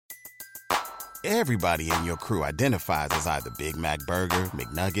Everybody in your crew identifies as either Big Mac Burger,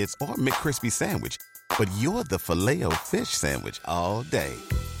 McNuggets, or McCrispy Sandwich. But you're the Filet-O-Fish Sandwich all day.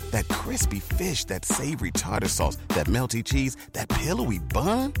 That crispy fish, that savory tartar sauce, that melty cheese, that pillowy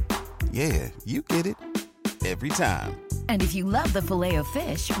bun. Yeah, you get it. Every time. And if you love the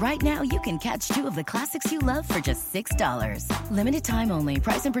Filet-O-Fish, right now you can catch two of the classics you love for just $6. Limited time only.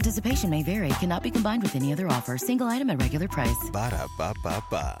 Price and participation may vary. Cannot be combined with any other offer. Single item at regular price.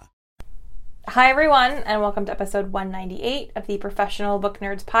 Ba-da-ba-ba-ba. Hi, everyone, and welcome to episode 198 of the Professional Book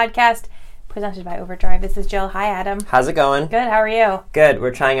Nerds podcast, presented by Overdrive. This is Jill. Hi, Adam. How's it going? Good. How are you? Good.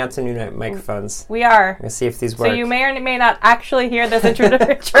 We're trying out some new microphones. We are. We'll see if these work. So you may or may not actually hear this intro,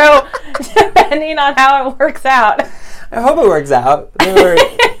 depending on how it works out. I hope it works out.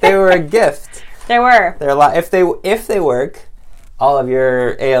 They were a gift. They were. They're a lot. If they work, all of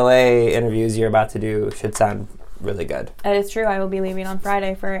your ALA interviews you're about to do should sound really good. That is true. I will be leaving on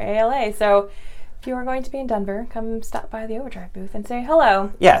Friday for ALA. So if you are going to be in Denver, come stop by the Overdrive booth and say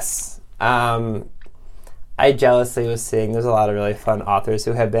hello. Yes. I jealously was seeing there's a lot of really fun authors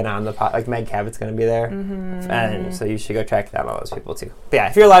who have been on the pod. Like Meg Cabot's going to be there. Mm-hmm. And so you should go track down all those people too. But yeah,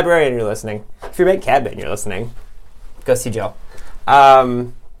 if you're a librarian and you're listening, if you're Meg Cabot and you're listening, go see Jill.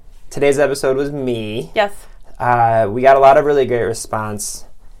 Today's episode was me. Yes. We got a lot of really great response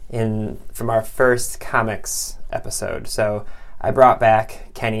from our first comics episode. So I brought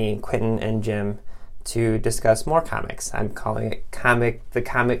back Kenny, Quentin, and Jim to discuss more comics. I'm calling it The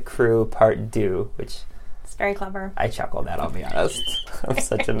Comic Crew Part Deux, which... It's very clever. I chuckled at, I'll be honest. I'm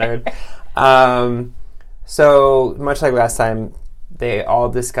such a nerd. So, much like last time, they all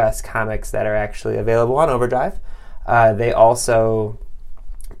discuss comics that are actually available on Overdrive. They also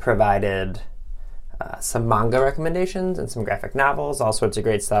provided some manga recommendations and some graphic novels, all sorts of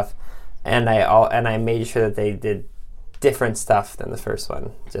great stuff. And I made sure that they did different stuff than the first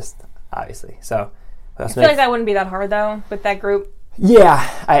one, just obviously. So... I feel like that wouldn't be that hard, though, with that group. Yeah,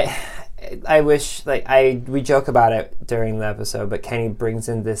 I wish, we joke about it during the episode, but Kenny brings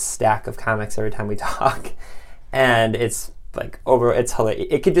in this stack of comics every time we talk, and it's hilarious.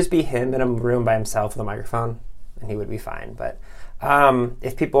 It could just be him in a room by himself with a microphone, and he would be fine. But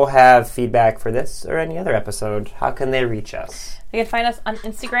if people have feedback for this or any other episode, how can they reach us? They can find us on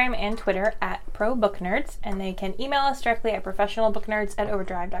Instagram and Twitter at ProBookNerds, and they can email us directly at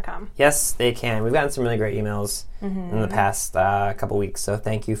professionalbooknerds@overdrive.com. Yes, they can. We've gotten some really great emails in the past couple weeks, so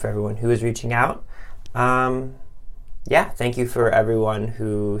thank you for everyone who is reaching out. Thank you for everyone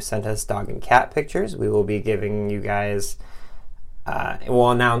who sent us dog and cat pictures. We will be giving you guys...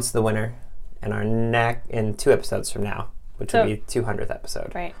 we'll announce the winner in 2 episodes from now, which will be 200th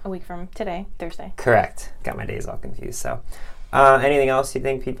episode. Right, a week from today, Thursday. Correct. Got my days all confused, so... anything else you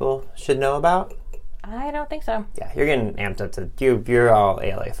think people should know about? I don't think so. Yeah, you're getting amped up to... You're all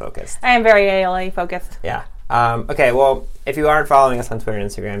ALA focused. I am very ALA focused. Yeah. Okay, well, if you aren't following us on Twitter and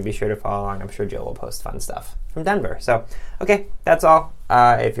Instagram, be sure to follow along. I'm sure Jill will post fun stuff from Denver. So, okay, that's all.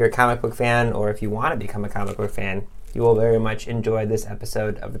 If you're a comic book fan or if you want to become a comic book fan, you will very much enjoy this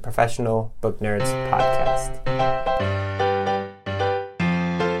episode of the Professional Book Nerds podcast.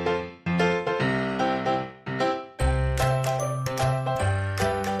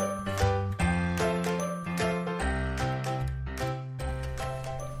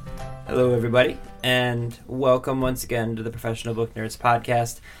 Hello, everybody, and welcome once again to the Professional Book Nerds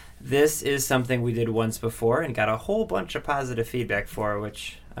podcast. This is something we did once before and got a whole bunch of positive feedback for,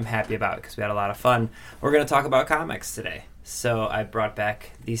 which I'm happy about because we had a lot of fun. We're going to talk about comics today. So I brought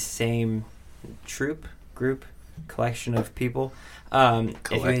back the same group, collection of people.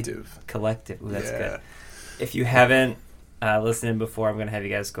 Collective. Ooh, that's good. If you haven't listened before, I'm going to have you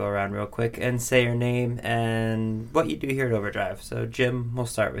guys go around real quick and say your name and what you do here at Overdrive. So, Jim, we'll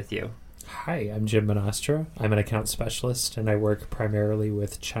start with you. Hi, I'm Jim Monastro. I'm an account specialist, and I work primarily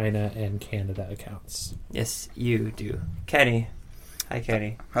with China and Canada accounts. Yes, you do. Kenny. Hi,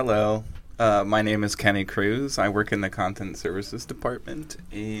 Kenny. Hello. My name is Kenny Cruz. I work in the Content Services Department,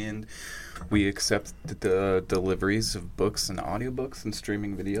 and we accept the deliveries of books and audiobooks and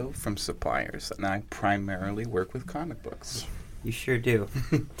streaming video from suppliers, and I primarily work with comic books. You sure do.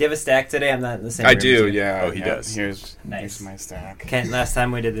 Do you have a stack today? I'm not in the same room. I do, yeah. Oh, he does. Here's my stack. Last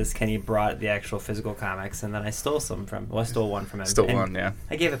time we did this, Kenny brought the actual physical comics, and then I stole some from... Well, I stole one from him. Yeah.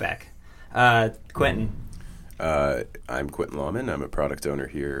 I gave it back. Quentin. I'm Quentin Lawman. I'm a product owner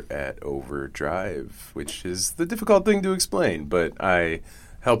here at Overdrive, which is the difficult thing to explain, but I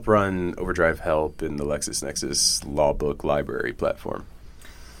help run Overdrive Help in the LexisNexis law book library platform.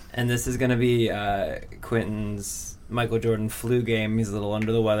 And this is going to be Quentin's Michael Jordan flu game. He's a little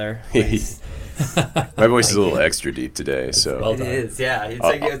under the weather. My voice is a little extra deep today, so Well It done. is, yeah.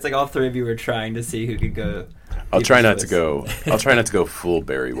 It's like all three of you were trying to see who could go. I'll try not deepest to voice. go. I'll try not to go full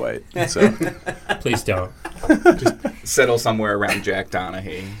Barry White. So Please don't. Settle somewhere around Jack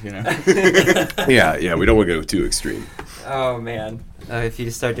Donaghy, you know. yeah, we don't want to go too extreme. Oh man, if you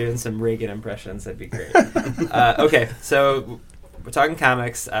start doing some Reagan impressions, that'd be great. Okay, so we're talking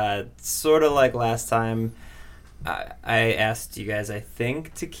comics. Sort of like last time, I asked you guys, I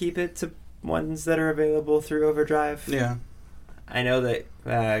think, to keep it to ones that are available through Overdrive. Yeah. I know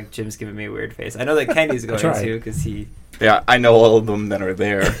that Jim's giving me a weird face. I know that Kenny's going Tried. to because he Yeah, I know all of them that are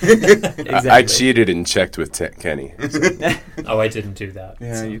there. exactly. I cheated and checked with Kenny. So. Oh, I didn't do that.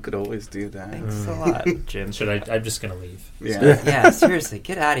 Yeah, So you could always do that. Thanks a lot, Jim. should I? I'm just gonna leave. Yeah. Yeah, seriously,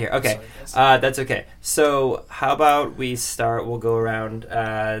 get out of here. Okay, Sorry, guys. that's okay. So, how about we start? We'll go around.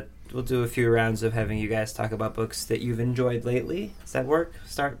 We'll do a few rounds of having you guys talk about books that you've enjoyed lately. Does that work?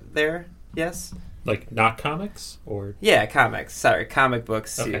 Start there. Yes. Like not comics or Yeah, comics. Sorry, comic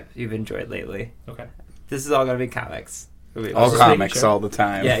books Okay. you've enjoyed lately. okay. This is all going to be comics. All Just making comics sure. all the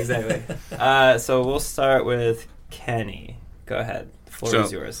time. Yeah, exactly. So we'll start with Kenny. Go ahead. The floor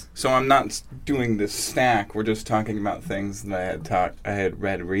is yours. So I'm not doing this stack. We're just talking about things that I had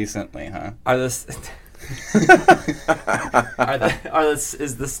read recently, huh? Are this?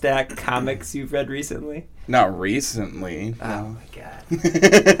 Is the stack comics you've read recently? Not recently. Oh No. my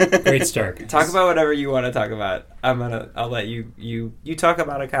god! Great start. Talk about whatever you want to talk about. I'll let you talk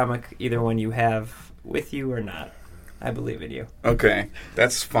about a comic, either one you have with you or not. I believe in you. Okay,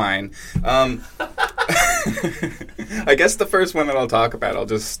 that's fine. I guess the first one that I'll talk about, I'll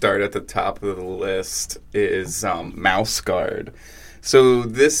just start at the top of the list, is Mouse Guard. So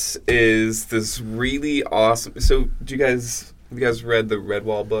this is this really awesome... So have you guys read the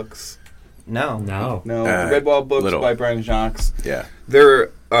Redwall books? No. No. No, Redwall books little. by Brian Jacques. Yeah. They're...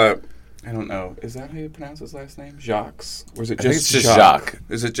 I don't know. Is that how you pronounce his last name? Jacques? Or is it I think just it's just Jacques.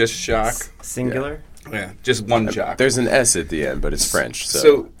 Is it just Jacques? Singular. Yeah, just one Jacques. There's an S at the end, but it's French.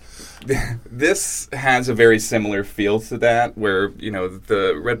 So, This has a very similar feel to that, where, you know,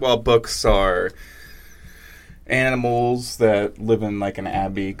 the Redwall books are animals that live in like an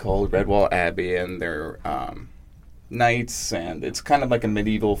abbey called Redwall Abbey, and they're knights, and it's kind of like a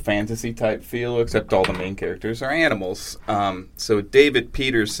medieval fantasy type feel, except all the main characters are animals. So David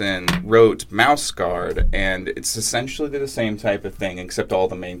Peterson wrote Mouse Guard, and it's essentially the same type of thing, except all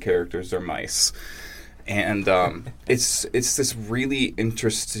the main characters are mice. And it's this really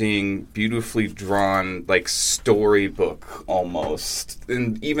interesting, beautifully drawn, like, storybook almost.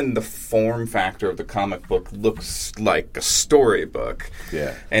 And even the form factor of the comic book looks like a storybook.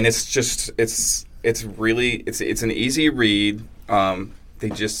 yeah. And it's just it's an easy read.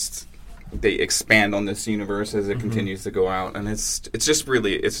 They expand on this universe as it continues to go out, and it's just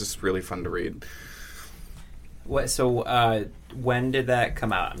really fun to read. What? So when did that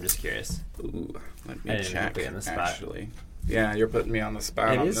come out? I'm just curious. Ooh, let I me didn't check. put you on the spot. Actually, yeah, you're putting me on the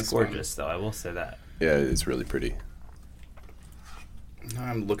spot. It on is this gorgeous, though. I will say that. Yeah, it's really pretty. One.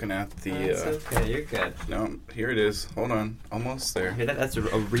 I'm looking at the. That's okay. You're good. No, here it is. Hold on, almost there. Hear that? That's a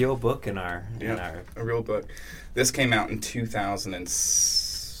real book in our. Yeah, a real book. This came out in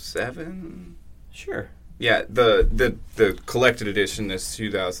 2007. Sure. Yeah, the collected edition is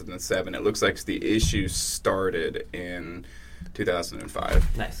 2007. It looks like the issue started in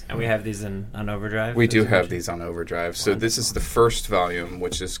 2005. Nice. And we have these on Overdrive? We do have these on Overdrive. So this is the first volume,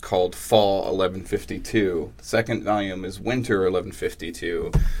 which is called Fall 1152. The second volume is Winter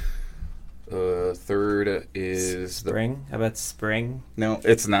 1152. Third is Spring? How about spring? No,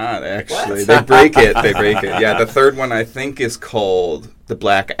 it's not, actually. They break it. Yeah, the third one, I think, is called The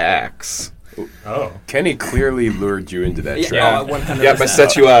Black Axe. Oh. Kenny clearly lured you into that Yeah, trap. 100%. Yep, I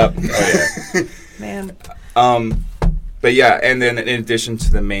set you up. Oh, yeah. Man. But yeah, and then in addition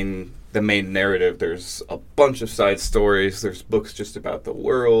to the main narrative, there's a bunch of side stories. There's books just about the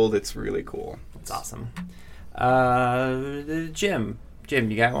world. It's really cool. That's awesome. Jim,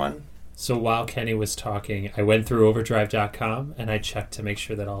 you got one? So while Kenny was talking, I went through overdrive.com and I checked to make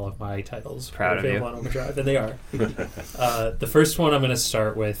sure that all of my titles Proud were of you. available on Overdrive, and they are. The first one I'm going to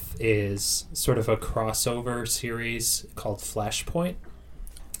start with is sort of a crossover series called Flashpoint.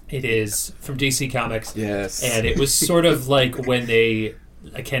 It is from DC Comics. Yes. And it was sort of like when they...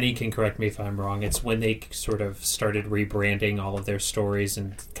 Kenny can correct me if I'm wrong. It's when they sort of started rebranding all of their stories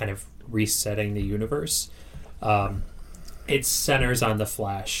and kind of resetting the universe. It centers on the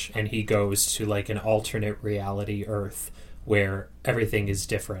Flash, and he goes to like an alternate reality Earth where everything is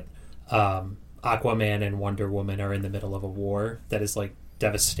different. Aquaman and Wonder Woman are in the middle of a war that is like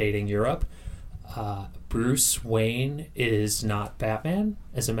devastating Europe. Bruce Wayne is not Batman.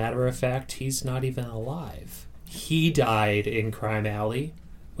 As a matter of fact, he's not even alive. He died in Crime Alley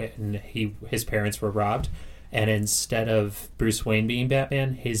when his parents were robbed, and instead of Bruce Wayne being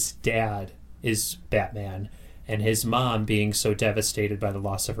Batman, his dad is Batman, and his mom, being so devastated by the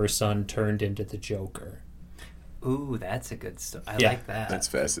loss of her son, turned into the Joker. Ooh, that's a good story. I Yeah. like that. That's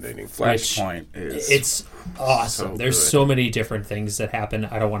fascinating. Flashpoint is It's awesome. so There's good. so many different things that happen.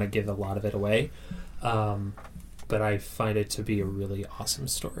 I don't want to give a lot of it away, but I find it to be a really awesome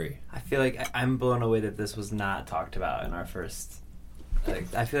story. I feel like I'm blown away that this was not talked about in our first.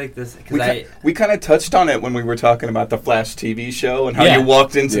 Like, I feel like this because we kind of touched on it when we were talking about the Flash TV show and how Yeah. you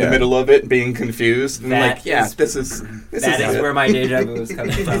walked into Yeah. the middle of it being confused and That is- this is it. where my deja vu was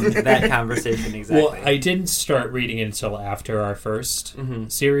coming from. That conversation exactly. Well, I didn't start reading it until after our first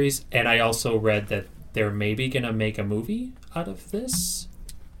series, and I also read that they're maybe going to make a movie out of this.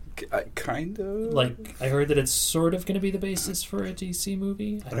 Kind of. Like, I heard that it's sort of going to be the basis for a DC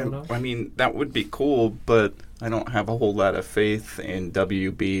movie. I don't know. I mean, that would be cool, but I don't have a whole lot of faith in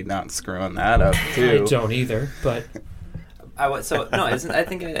WB not screwing that up too. I don't either, but I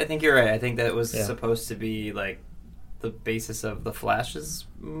think you're right. I think that it was Yeah. supposed to be like the basis of the Flash's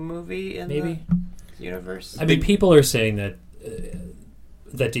movie in maybe. the universe. I mean, people are saying that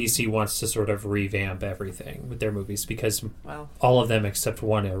that DC wants to sort of revamp everything with their movies because Well, all of them except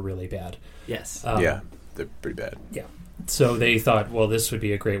one are really bad. yes. Yeah, they're pretty bad. Yeah. So they thought, well, this would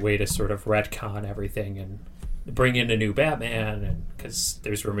be a great way to sort of retcon everything and bring in a new Batman, and because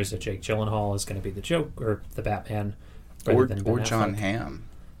there's rumors that Jake Gyllenhaal is going to be the Joker or the Batman, rather than Ben Or John Affleck. Hamm.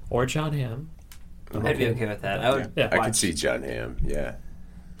 Or John Hamm. I'd be okay with that. I would. Yeah. I watch- could see John Hamm. Yeah.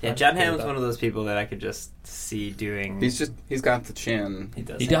 Yeah, John Hamm is one of those people that I could just see doing. He's got the chin, He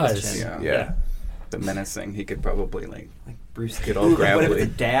does. He have this does. chin. yeah, the menacing. He could probably Like Bruce. Get all Ooh, what if gravelly. the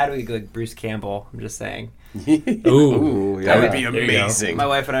dad would go like Bruce Campbell? I'm just saying. Ooh. yeah. That would be There you go. amazing. My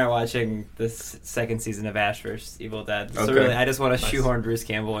wife and I are watching this second season of Ash vs. Evil Dead. So Okay. really, I just want to shoehorn Bruce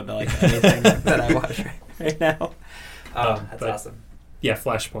Campbell into like anything that I watch right now. That's but- awesome. Yeah,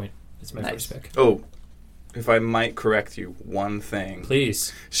 Flashpoint is my Nice. first pick. Oh, if I might correct you, one thing.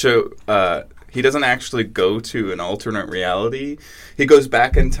 Please. So he doesn't actually go to an alternate reality. He goes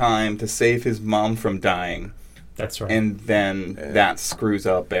back in time to save his mom from dying, That's right. and then that screws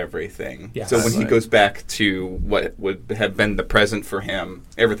up everything. Yes. So when he Right. goes back to what would have been the present for him,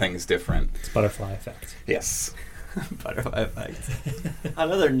 everything is different. It's Butterfly Effect. Yes. Butterfly Effect.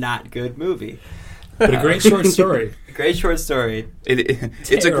 Another not good movie. But a great short story. Great short story.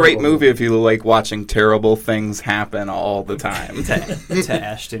 It's a great Terrible. movie if you like watching terrible things happen all the time. to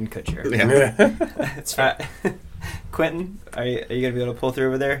Ashton Kutcher. Yeah. Quentin, are you going to be able to pull through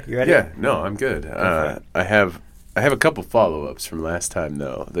over there? You ready? Yeah, no, I'm good. I have a couple follow-ups from last time,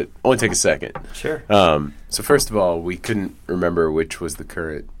 though, that only take a second. Sure. So first of all, we couldn't remember which was the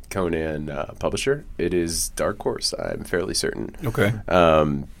current Conan publisher. It is Dark Horse, I'm fairly certain. Okay.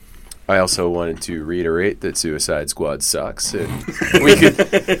 I also wanted to reiterate that Suicide Squad sucks, and we could.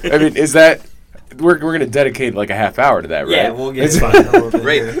 I mean, is that we're going to dedicate like a half hour to that, right? Yeah, we'll get It's it. fine. A little bit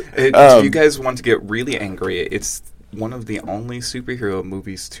Right. here. If you guys want to get really angry, it's one of the only superhero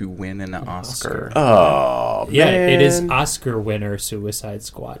movies to win an Oscar. Oh, Yeah, man. it is Oscar winner Suicide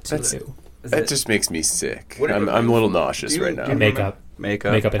Squad 2. That's- Is That it- just makes me sick. What I'm a little nauseous right now. Makeup.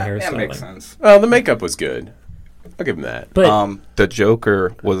 Makeup. Makeup and That hairstyling. makes sense. Well, the makeup was good. I'll give him that. But The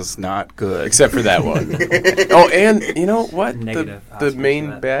Joker was not good. Except for that one. Oh, and you know what? Negative The Oscars main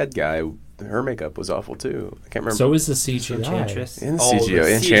for that. bad guy, her makeup was awful too. I can't remember. so is the CGI. Enchantress. In the Oh, CGI.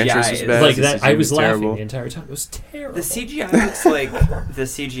 the Enchantress CGI was is- bad. Like The that, CGI I was laughing terrible. the entire time. It was terrible. The CGI looks like the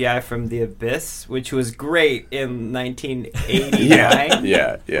CGI from The Abyss, which was great in 1989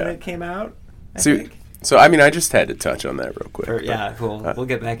 Yeah, when yeah. it came out. I So, think. so I mean, I just had to touch on that real quick. Or, but- yeah, we'll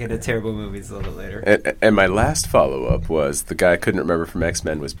get back into terrible movies a little bit later. And my last follow-up was the guy I couldn't remember from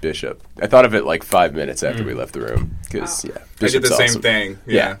X-Men was Bishop. I thought of it like 5 minutes after we left the room because I did Bishop's the same awesome. thing.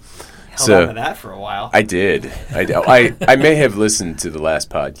 Yeah. Held So- on to that for a while. I did. I may have listened to the last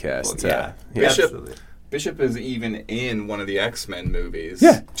podcast. yeah. Bishop- Absolutely. Bishop is even in one of the X-Men movies.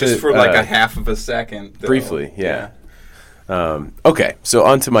 Yeah. Just for like a half of a second. though. Briefly, yeah. Okay, so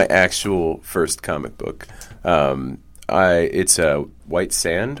on to my actual first comic book. It's White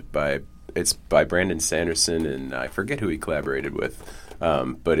Sand it's by Brandon Sanderson, and I forget who he collaborated with,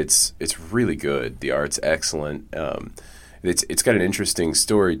 but it's really good. The art's excellent. It's got an interesting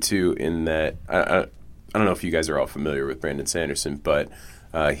story too, in that I don't know if you guys are all familiar with Brandon Sanderson, but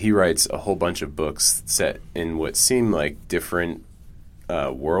he writes a whole bunch of books set in what seem like different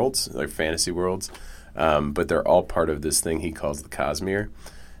worlds, like fantasy worlds. But they're all part of this thing he calls the Cosmere.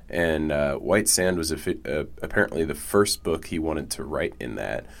 And White Sand was apparently the first book he wanted to write in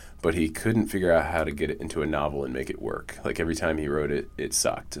that, but he couldn't figure out how to get it into a novel and make it work. Like every time he wrote it, it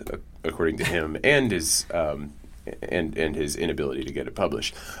sucked, according to him, and his inability to get it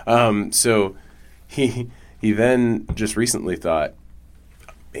published. So he then just recently thought,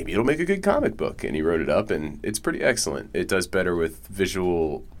 maybe it'll make a good comic book, and he wrote it up, and it's pretty excellent. It does better with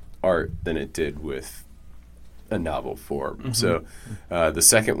visual art than it did with a novel form. Mm-hmm. So the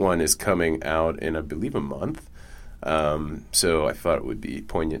second one is coming out in, I believe, a month. So I thought it would be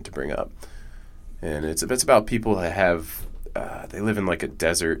poignant to bring up. And it's about people that have, they live in like a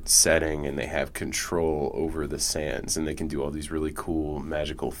desert setting, and they have control over the sands, and they can do all these really cool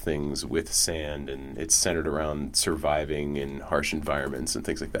magical things with sand, and it's centered around surviving in harsh environments and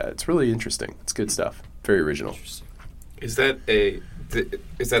things like that. It's really interesting. It's good stuff. Very original. Is that a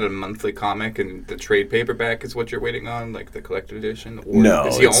monthly comic, and the trade paperback is what you're waiting on, like the collected edition? Or no,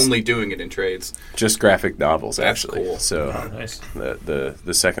 is he only doing it in trades? Just graphic novels, That's actually. Cool. So nice.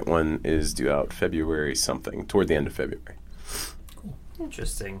 The second one is due out February something, toward the end of February. Cool.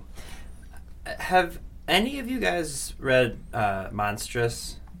 Interesting. Have any of you guys read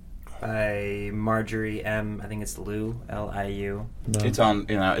Monstrous by Marjorie M. I think it's Liu, L-I-U. No. It's on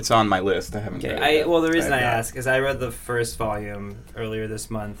my list. I haven't read it. Well, the reason I ask is I read the first volume earlier this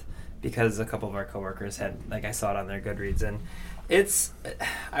month because a couple of our coworkers had, I saw it on their Goodreads, and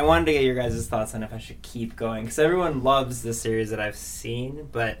I wanted to get your guys' thoughts on if I should keep going, because everyone loves the series that I've seen,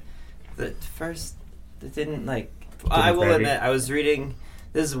 but the first, it didn't I will admit, I was reading,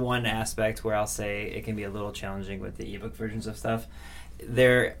 this is one aspect where I'll say it can be a little challenging with the ebook versions of stuff.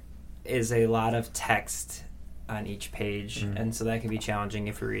 There is a lot of text on each page, and so that can be challenging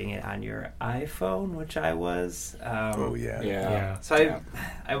if you're reading it on your iPhone, which I was. Yeah. So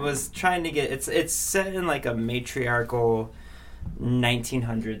I was trying to get, it's set in like a matriarchal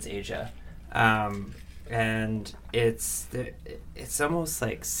 1900s Asia, and it's almost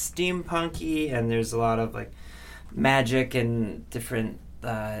like steampunky, and there's a lot of like magic and different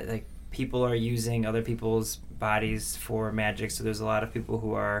people are using other people's bodies for magic, so there's a lot of people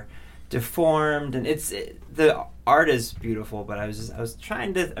who are deformed, and the art is beautiful, but I'm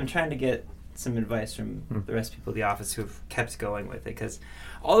trying to get some advice from the rest of people at the office who have kept going with it, because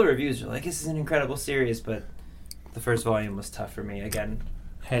all the reviews are like, this is an incredible series, but the first volume was tough for me. Again,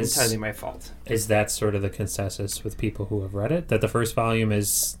 entirely my fault. Is that sort of the consensus with people who have read it, that the first volume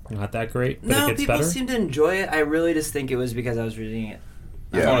is not that great, but it gets people better? Seem to enjoy it. I really just think it was because I was reading it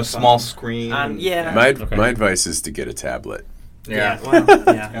on a small screen. My advice is to get a tablet.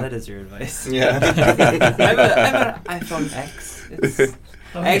 That is your advice. Yeah. I have an iPhone X.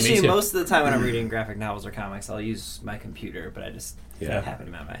 Actually, most of the time when I'm reading graphic novels or comics, I'll use my computer, but I just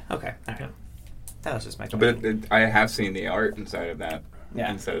happen to have my... Okay, all right. That was just my question. But I have seen the art inside of that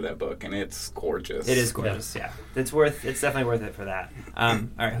book, and it's gorgeous. It is gorgeous, yeah. It's definitely worth it for that. All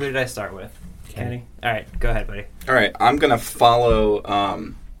right, who did I start with? Kenny? All right, go ahead, buddy. All right, I'm going to follow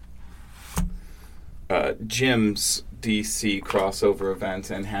Jim's DC crossover event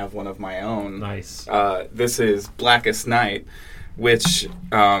and have one of my own. Nice. This is Blackest Night, which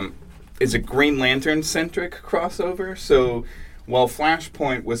is a Green Lantern-centric crossover. So while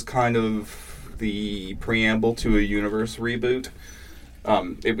Flashpoint was kind of the preamble to a universe reboot,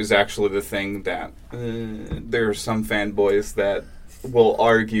 it was actually the thing that there are some fanboys that will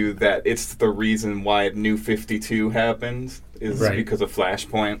argue that it's the reason why New 52 happened is because of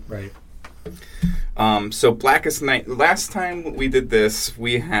Flashpoint. Right. So Blackest Night, last time we did this,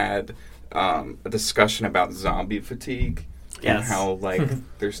 we had a discussion about zombie fatigue. Yes. And how,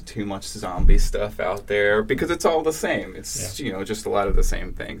 there's too much zombie stuff out there because it's all the same. It's, just a lot of the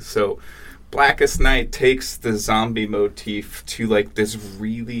same things. So Blackest Night takes the zombie motif to, this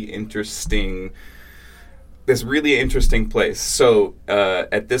really interesting place. So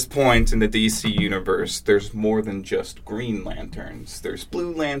at this point in the DC universe, there's more than just Green Lanterns. There's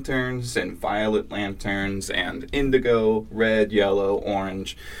Blue Lanterns and Violet Lanterns and indigo, red, yellow,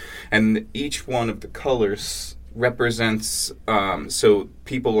 orange. And each one of the colors represents, so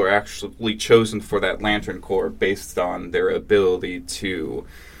people are actually chosen for that Lantern Corps based on their ability to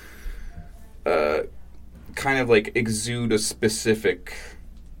exude a specific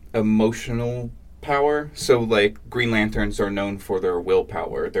emotional power. So, Green Lanterns are known for their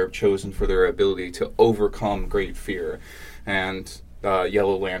willpower. They're chosen for their ability to overcome great fear. And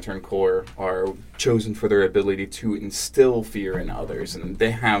Yellow Lantern Corps are chosen for their ability to instill fear in others. And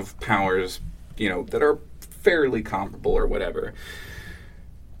they have powers, that are fairly comparable or whatever.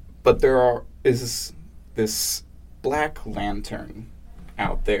 But there is this Black Lantern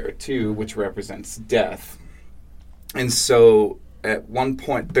out there, too, which represents death. And so at one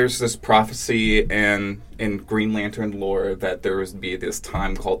point there's this prophecy in Green Lantern lore that there would be this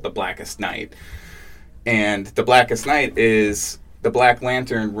time called the Blackest Night. And the Blackest Night is the Black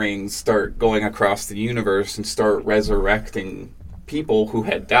Lantern rings start going across the universe and start resurrecting people who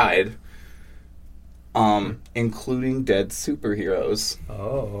had died, including dead superheroes.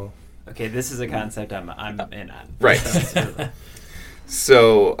 Oh. Okay, this is a concept I'm in on. Right.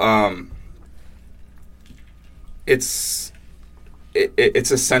 So, it's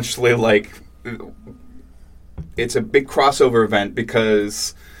essentially like it's a big crossover event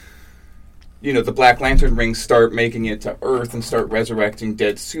because, you know, the Black Lantern rings start making it to Earth and start resurrecting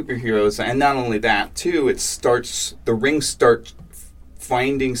dead superheroes, and not only that, too, the rings start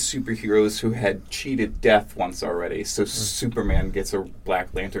finding superheroes who had cheated death once already. So Superman gets a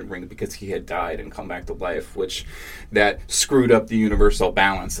Black Lantern ring because he had died and come back to life, which that screwed up the universal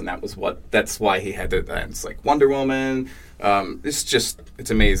balance, and that's why he had to. It's like Wonder Woman. It's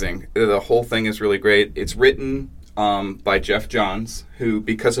amazing. The whole thing is really great. It's written by Jeff Johns, who,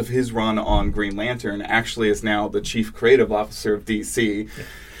 because of his run on Green Lantern, actually is now the chief creative officer of DC.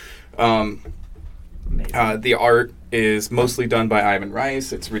 The art is mostly done by Ivan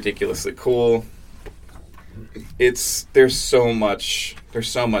Rice. It's ridiculously cool. There's so much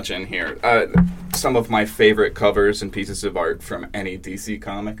in here. Some of my favorite covers and pieces of art from any DC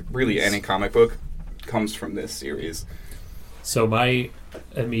comic, really any comic book, comes from this series. So my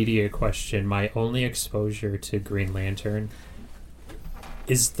immediate question, my only exposure to Green Lantern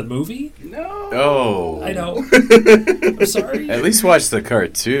is the movie? No. Oh. I know. I'm sorry. At least watch the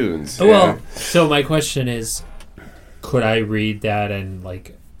cartoons. Well, so my question is, could I read that and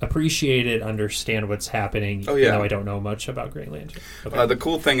like appreciate it, understand what's happening, even though I don't know much about Green Lantern? Okay. The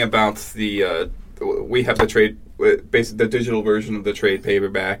cool thing about we have the trade, basically the digital version of the trade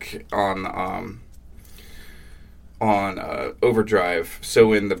paperback on Overdrive.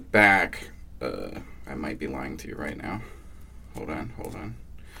 So in the back, I might be lying to you right now. Hold on.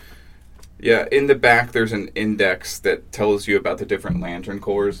 Yeah, in the back there's an index that tells you about the different Lantern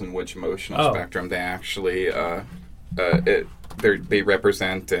cores and which emotional spectrum they actually they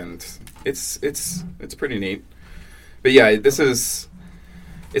represent, and it's pretty neat. But yeah, it's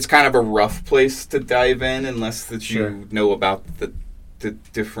kind of a rough place to dive in unless that you know about the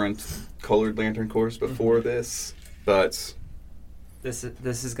different colored Lantern cores before this. But this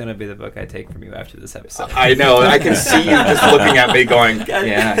is going to be the book I take from you after this episode. I know. I can see you just looking at me going,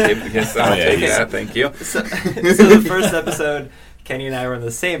 yeah, I guess I'll take that. Thank you. So the first episode, Kenny and I were in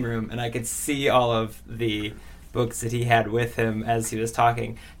the same room, and I could see all of the books that he had with him as he was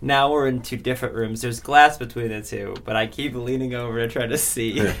talking. Now we're in two different rooms. There's glass between the two, but I keep leaning over to try to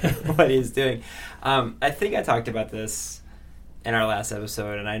see what he's doing. I think I talked about this in our last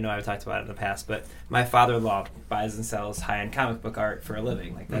episode, and I know I've talked about it in the past, but my father-in-law buys and sells high-end comic book art for a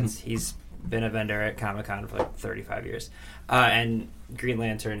living. Like he's been a vendor at Comic-Con for like 35 years. And Green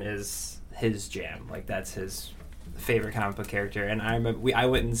Lantern is his jam. Like that's his favorite comic book character. And I remember I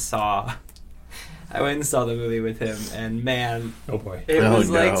went and saw the movie with him, and man, oh boy, it was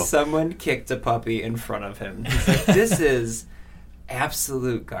like someone kicked a puppy in front of him. He's like, this is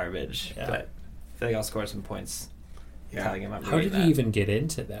absolute garbage. Yeah. But I feel like I'll score some points. How did he even get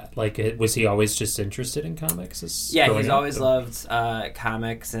into that? Like, was he always just interested in comics? He's always loved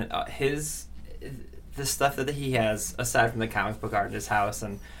comics, and the stuff that he has, aside from the comic book art in his house,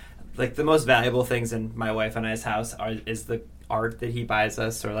 and like the most valuable things in my wife and I's house is the art that he buys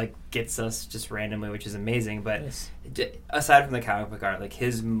us or like gets us just randomly, which is amazing. But aside from the comic book art, like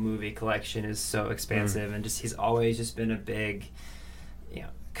his movie collection is so expansive, and just he's always just been a big,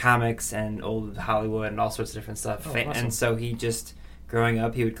 comics and old Hollywood and all sorts of different stuff. Awesome. And so he just, growing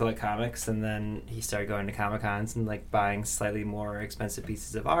up, he would collect comics, and then he started going to Comic-Cons and like buying slightly more expensive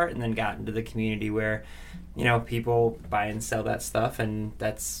pieces of art, and then got into the community where, people buy and sell that stuff, and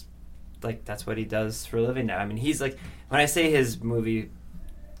that's what he does for a living now. I mean, he's like, when I say his movie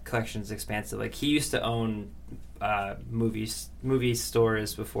collection is expansive, like he used to own movie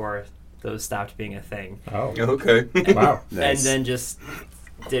stores before those stopped being a thing. Oh, okay. Wow. Nice. And then just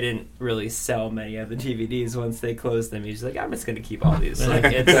didn't really sell many of the DVDs once they closed them. He's like, I'm just going to keep all these. Like,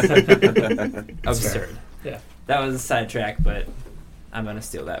 it's absurd. Yeah. That was a sidetrack, but I'm going to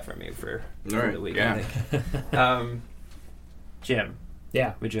steal that from you for the week, I think. Jim.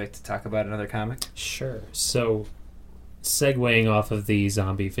 Yeah. Would you like to talk about another comic? Sure. So, segueing off of the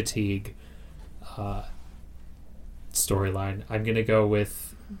zombie fatigue storyline, I'm going to go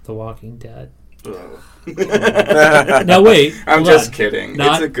with The Walking Dead. No, wait. I'm just kidding.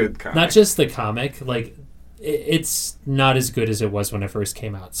 It's a good comic. Not just the comic. Like, it's not as good as it was when it first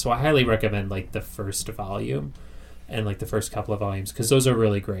came out. So I highly recommend, like, the first volume. and like the first couple of volumes, because those are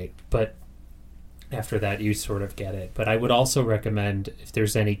really great. But after that, you sort of get it. But I would also recommend, if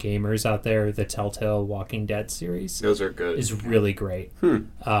there's any gamers out there, the Telltale Walking Dead series. Those are good. Is really great.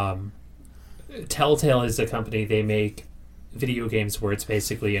 Telltale is a company, they make video games where it's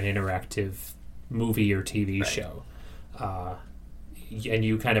basically an interactive movie or TV show. And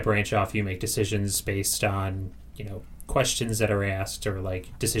you kind of branch off, you make decisions based on, questions that are asked or like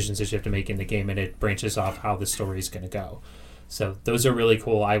decisions that you have to make in the game, and it branches off how the story is going to go. So those are really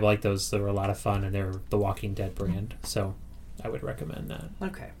cool. I like those. They were a lot of fun, and they're the Walking Dead brand. So I would recommend that.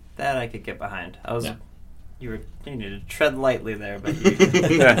 Okay, that I could get behind. You needed to tread lightly there, but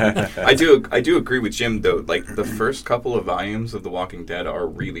I do agree with Jim though. Like the first couple of volumes of The Walking Dead are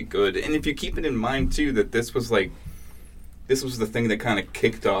really good, and if you keep it in mind too that this was the thing that kind of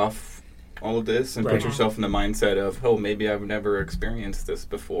kicked off all of this, and put yourself in the mindset of, oh, maybe I've never experienced this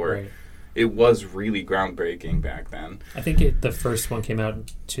before. Right. It was really groundbreaking back then. I think the first one came out in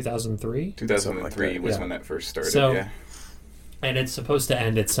 2003. 2003 like was when that first started. So, and it's supposed to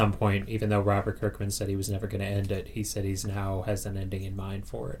end at some point, even though Robert Kirkman said he was never going to end it. He said he's now has an ending in mind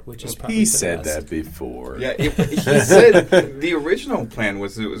for it, which is probably he the said best. that before. Yeah, he said the original plan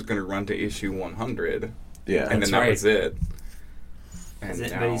was it was going to run to issue 100. Yeah, and then that was it. And is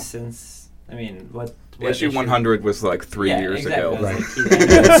it now, since? I mean, what issue 100 was like 3 years ago. Right.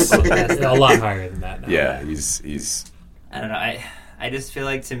 It's a lot higher than that now. Yeah, he's. I don't know. I just feel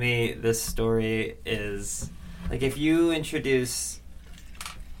like, to me, this story is like, if you introduce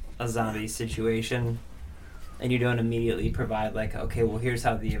a zombie situation and you don't immediately provide like, okay, well, here's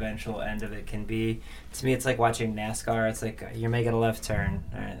how the eventual end of it can be. To me, it's like watching NASCAR. It's like, you're making a left turn.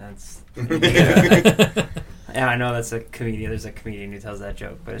 All right, that's. Yeah, I know that's a comedian. There's a comedian who tells that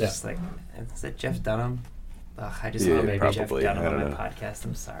joke, but it's just like, is it Jeff Dunham? Ugh, I just want to maybe Jeff Dunham on my podcast.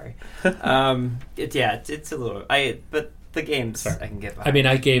 I'm sorry. It's a little. But the games I can get behind. I mean,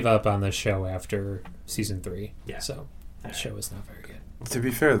 I gave up on the show after season 3. Yeah. So the show is not very good. To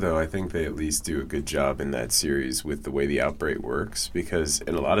be fair, though, I think they at least do a good job in that series with the way the outbreak works, because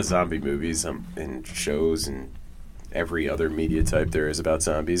in a lot of zombie movies and shows and every other media type there is about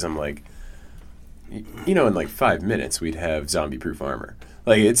zombies, I'm like, in like 5 minutes we'd have zombie-proof armor.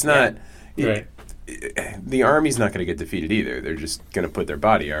 Like, it's not... Right. The army's not going to get defeated either. They're just going to put their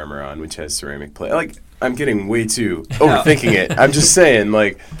body armor on, which has ceramic plate. Like, I'm getting way too overthinking it. I'm just saying,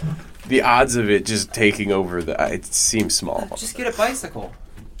 like, the odds of it just taking over it seems small. Just get a bicycle.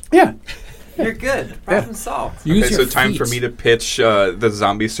 Yeah. You're good. Problem solved. Okay, so time for me to pitch the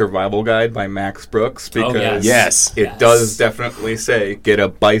Zombie Survival Guide by Max Brooks, because it does definitely say get a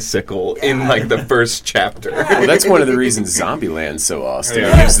bicycle in like the first chapter. Well, that's one of the reasons Zombieland's so awesome.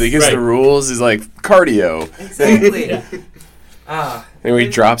 Yes. He gives the rules is like cardio. Exactly. And he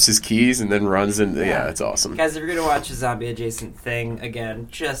drops his keys and then runs and it's awesome. Guys, if you're going to watch a zombie adjacent thing, again,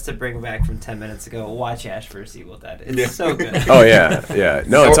 just to bring back from 10 minutes ago, watch Ash vs. Evil Dead. It's so good. Oh, yeah.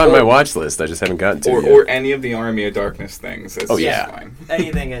 No, it's on my watch list. I just haven't gotten to it yet. Or any of the Army of Darkness things. It's fine.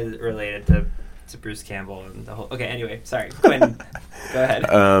 Anything is related to Bruce Campbell and the whole... Okay, anyway, sorry. Quinn, go ahead.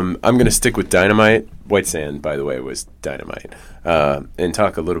 I'm going to stick with Dynamite. White Sand, by the way, was Dynamite. And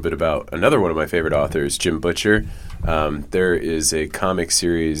talk a little bit about another one of my favorite authors, Jim Butcher. There is a comic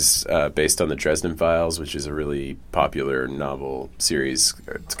series based on the Dresden Files, which is a really popular novel series.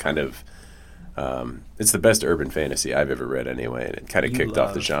 It's kind of... it's the best urban fantasy I've ever read anyway, and it kind of kicked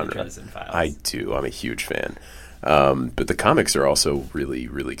off the genre. Dresden Files. I do. I'm a huge fan. But the comics are also really,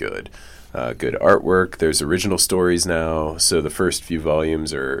 really good. Good artwork. There's original stories now. So the first few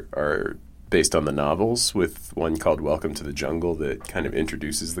volumes are based on the novels, with one called Welcome to the Jungle that kind of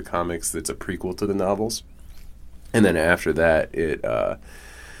introduces the comics. That's a prequel to the novels. And then after that,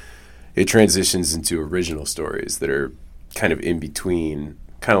 it transitions into original stories that are kind of in between,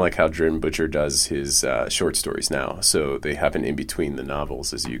 kind of like how Jim Butcher does his short stories now. So they happen in between the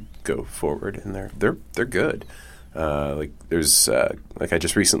novels as you go forward, and they're good. Like there's like I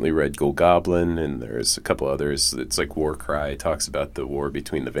just recently read Gold Goblin, and there's a couple others. It's like War Cry. It talks about the war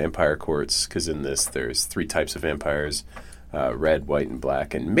between the vampire courts, because in this there's 3 types of vampires: red, white, and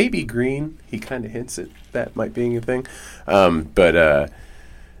black, and maybe green. He kind of hints at that might being a thing. But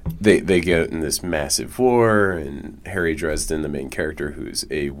they get in this massive war, and Harry Dresden, the main character, who's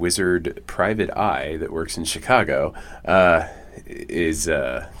a wizard private eye that works in Chicago, is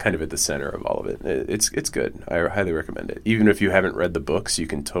kind of at the center of all of it. It's good. I highly recommend it. Even if you haven't read the books, you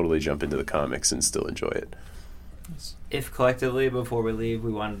can totally jump into the comics and still enjoy it. If collectively, before we leave,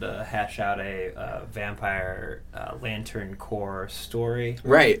 we wanted to hash out a vampire Lantern Corps story.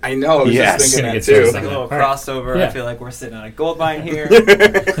 Right, I know. I was just thinking that It's too. like a little crossover. I feel like we're sitting on a gold mine here.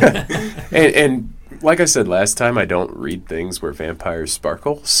 And like I said last time, I don't read things where vampires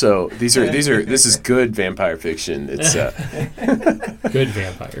sparkle. So this is good vampire fiction. It's good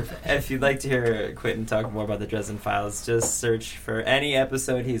vampire fiction. If you'd like to hear Quentin talk more about the Dresden Files, just search for any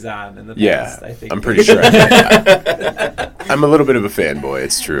episode he's on in the past. I think I'm pretty sure. I'm a little bit of a fanboy.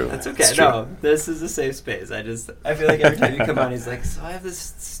 It's true. That's okay. It's true. No, this is a safe space. I feel like every time you come on, he's like, so I have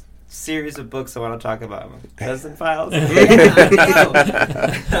this series of books I want to talk about. Dresden Files. We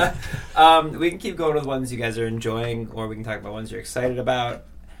can keep going with ones you guys are enjoying, or we can talk about ones you're excited about.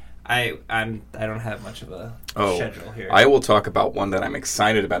 I don't have much of a schedule here. I will talk about one that I'm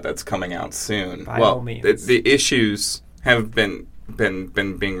excited about that's coming out soon. By all means. The issues have been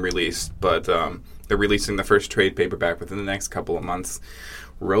being released, but they're releasing the first trade paperback within the next couple of months.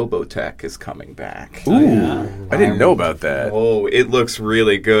 Robotech is coming back. Ooh, I didn't know about that. Oh, it looks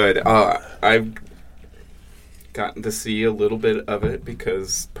really good. I've gotten to see a little bit of it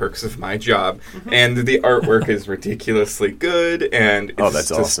because perks of my job, and the artwork is ridiculously good, and that's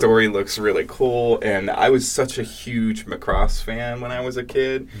the awesome. story looks really cool. And I was such a huge Macross fan when I was a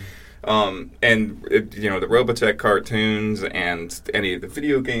kid. The Robotech cartoons and any of the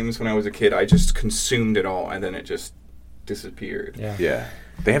video games when I was a kid, I just consumed it all, and then it just disappeared. Yeah.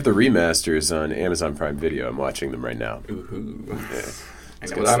 They have the remasters on Amazon Prime Video. I'm watching them right now. Ooh. Yeah. I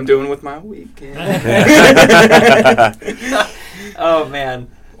know what I'm doing with my weekend. Oh,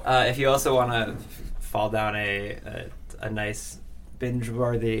 man. If you also want to fall down a nice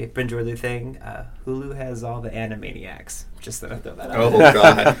binge-worthy thing, Hulu has all the Animaniacs. Just to throw that out. Oh,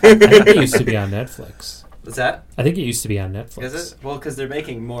 God. I think it used to be on Netflix. What's that? I think it used to be on Netflix. Is it? Well, because they're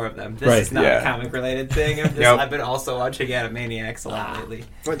making more of them. This Right. is not a comic-related thing. I've been also watching Animaniacs a lot lately.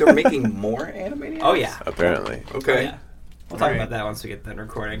 Wait, they're making more Animaniacs? Oh, yeah. Apparently. Okay. Oh, yeah. We'll talk Right. about that once we get done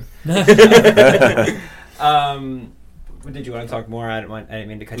recording. Did you want to talk more? I didn't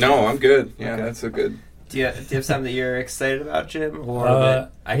mean to cut you off. No, I'm good. Yeah, Okay. that's a good... Do you have something that you're excited about, Jim? Or I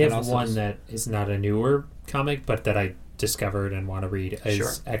that can have also one just- that is not a newer comic, but that I discovered and want to read is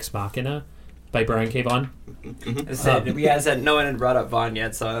Sure. Ex Machina by Brian K. Vaughan. We said no one had brought up Vaughn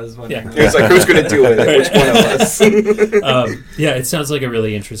yet, so I was wondering. Yeah. It's like, who's going to do it? Which one of us? It sounds like a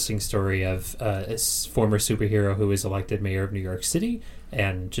really interesting story of a former superhero who is elected mayor of New York City,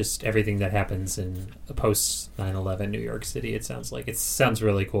 and just everything that happens in a post 9/11 New York City. It sounds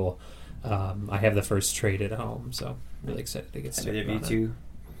really cool. I have the first trade at home, so I'm really excited to get started. Have you on it. two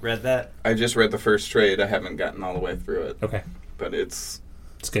read that? I just read the first trade. I haven't gotten all the way through it. Okay, But it's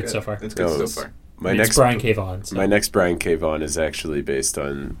good so far. It's good No, so far. It's Brian K. Vaughan. So. My next Brian K. Vaughan is actually based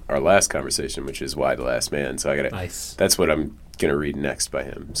on our last conversation, which is Why the Last Man. So Nice. That's what I'm gonna read next by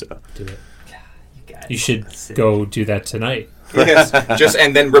him. So Do it. You guys. You should go do that tonight. Yes,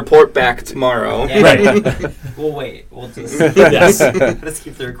 and then report back tomorrow. Yeah. Right. We'll wait. We'll just Yes. let's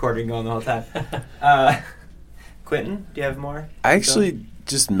keep the recording going the whole time. Quentin, do you have more? I actually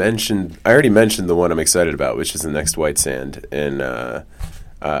I already mentioned the one I'm excited about, which is the next White Sand, and I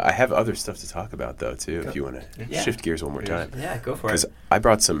have other stuff to talk about though too. If you want to shift gears one more time, Yeah, go for it. because I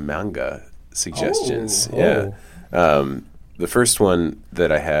brought some manga suggestions. Oh. Yeah. The first one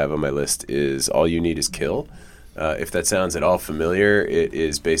that I have on my list is All You Need Is Kill. If that sounds at all familiar, it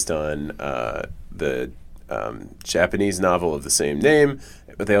is based on the Japanese novel of the same name,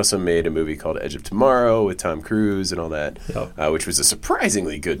 but they also made a movie called Edge of Tomorrow with Tom Cruise and all that, which was a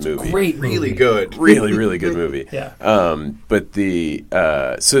surprisingly good movie. Great movie. Really good. Really, really good movie. Yeah. But the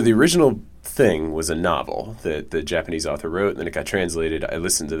original thing was a novel that the Japanese author wrote, and then it got translated. I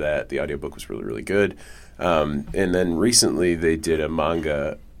listened to that. The audiobook was really, really good. And then recently they did a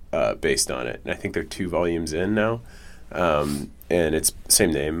manga based on it, and I think they're 2 volumes in now. And it's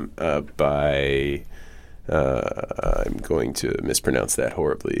same name by I'm going to mispronounce that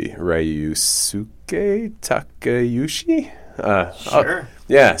horribly. Ryusuke Takeuchi? Sure.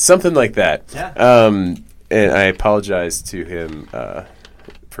 Yeah, something like that. Yeah. And I apologize to him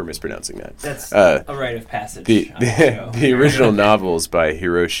for mispronouncing that. That's a rite of passage. The on the show. the original novel's by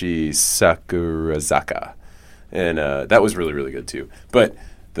Hiroshi Sakurazaka, and that was really, really good too. But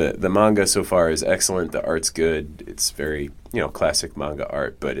the manga so far is excellent. The art's good. It's very classic manga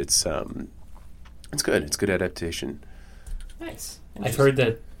art, but it's good. It's good adaptation. Nice. I've heard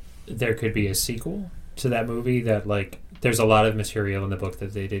that there could be a sequel to that movie. That there's a lot of material in the book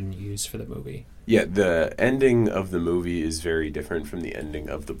that they didn't use for the movie. Yeah, the ending of the movie is very different from the ending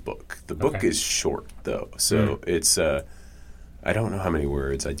of the book. The book Okay. is short, though, so it's, I don't know how many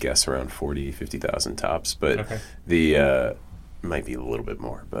words, I'd guess around 40, 50,000 tops, but the, might be a little bit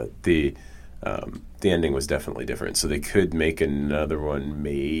more, but the ending was definitely different, so they could make another one,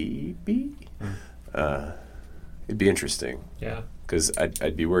 maybe? It'd be interesting. Yeah. because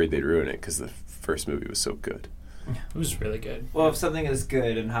I'd be worried they'd ruin it because the first movie was so good. It was really good. Well, if something is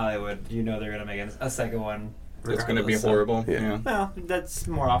good in Hollywood, they're going to make a second one. It's going to be regardless, horrible. Yeah. Yeah. Well, that's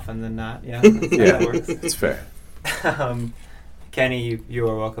more often than not. Yeah. Yeah, That works. it's fair. Kenny, you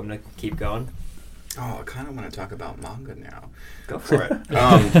are welcome to keep going. Oh, I kind of want to talk about manga now. Go for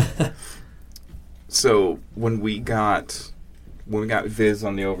it. So when we got Viz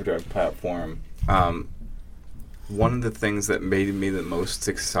on the Overdrive platform, one of the things that made me the most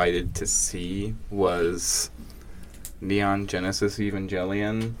excited to see was Neon Genesis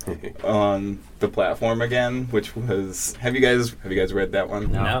Evangelion on the platform again, which was have you guys read that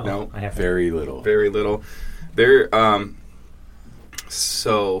one? No. I have Very little. Very little. There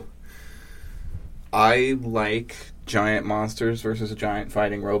so I like giant monsters versus giant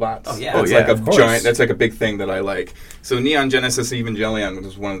fighting robots. Oh, yeah. That's Oh, yeah, like a of course. giant. That's like a big thing that I like. So Neon Genesis Evangelion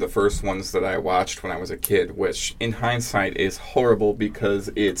was one of the first ones that I watched when I was a kid, which in hindsight is horrible because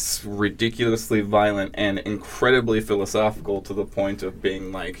it's ridiculously violent and incredibly philosophical to the point of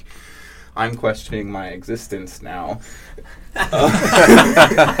being like, I'm questioning my existence now.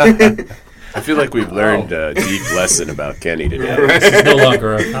 I feel like we've learned a deep lesson about Kenny today. This is no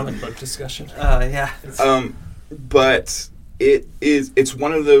longer a comic book discussion. Yeah. But it's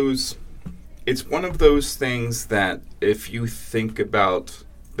one of those things that if you think about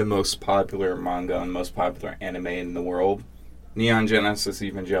the most popular manga and most popular anime in the world, Neon Genesis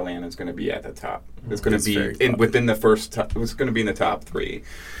Evangelion is going to be at the top. It's going to be within the first. It's going to be in the top 3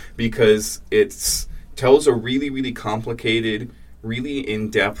 because it tells a really, really complicated, really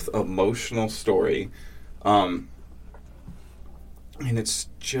in-depth, emotional story, and it's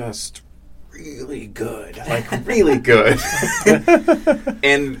just really good, like really good.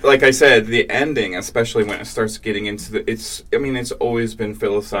 And like I said, the ending, especially when it starts getting into it's always been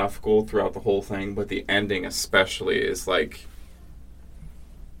philosophical throughout the whole thing, but the ending especially is like,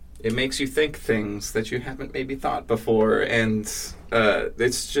 it makes you think things that you haven't maybe thought before, and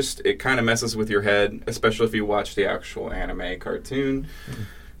it's just, it kind of messes with your head, especially if you watch the actual anime cartoon,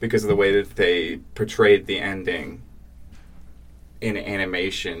 because of the way that they portrayed the ending in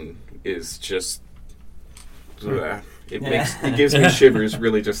animation is just, it gives me shivers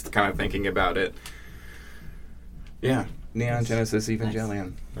really just kind of thinking about it. Yeah, Neon Genesis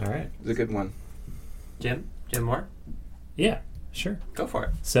Evangelion. All right. It's a good one. Jim Moore? Yeah, sure. Go for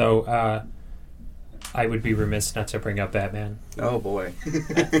it. So, I would be remiss not to bring up Batman. Oh boy.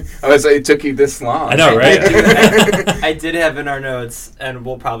 I was like, it took you this long. I know, right? I did have in our notes, and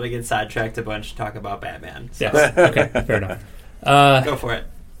we'll probably get sidetracked a bunch to talk about Batman. So. Yes. Okay, fair enough. Go for it.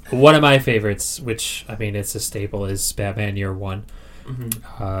 One of my favorites, which, I mean, it's a staple, is Batman Year One.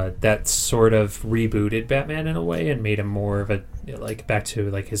 Mm-hmm. That sort of rebooted Batman in a way and made him more of a, like, back to,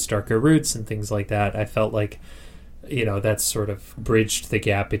 like, his darker roots and things like that. I felt like, that sort of bridged the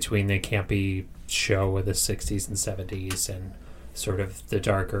gap between the campy show of the 60s and 70s and sort of the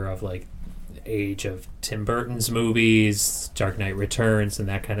darker of, like, age of Tim Burton's movies, Dark Knight Returns, and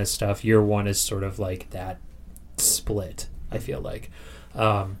that kind of stuff. Year One is sort of like that split, I feel like.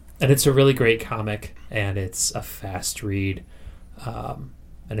 And it's a really great comic, and it's a fast read, and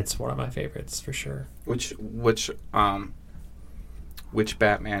it's one of my favorites for sure. Which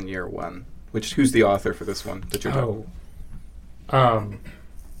Batman Year One? Who's the author for this one that you're talking? I'm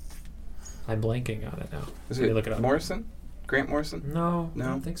blanking on it now. Is Let me it look it up. Morrison? Grant Morrison? No, No? I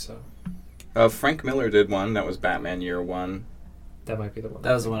don't think so. Frank Miller did one that was Batman Year One. That might be the one.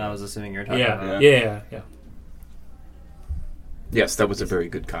 That was the one I was assuming you were talking about. Yeah. Yes, that was a very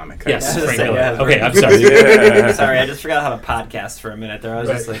good comic. Yes, Yeah, Frank yeah, Miller. yeah, Okay, right. I'm sorry. Sorry, I just forgot how to podcast for a minute there. I was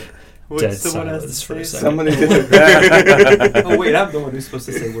just like, Dead what's the one I silence for a second. Somebody did it. Oh, wait, I'm the one who's supposed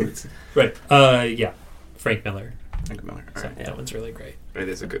to say words. Right. Yeah. Frank Miller. Frank Miller. All So right. that one's really great. It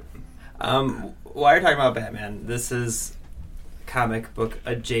is a good While you're talking about Batman, this is comic book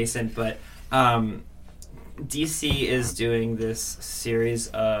adjacent, but DC is doing this series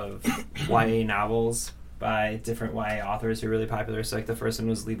of YA novels by different YA authors who are really popular. So, like, the first one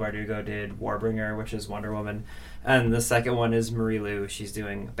was Leigh Bardugo did Warbringer, which is Wonder Woman, and the second one is Marie Lu. She's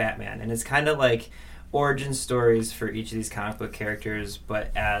doing Batman, and it's kind of like origin stories for each of these comic book characters,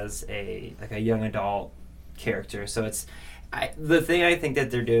 but as a young adult character. So it's the thing I think that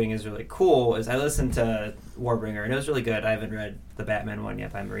they're doing is really cool is I listened to Warbringer, and it was really good. I haven't read the Batman one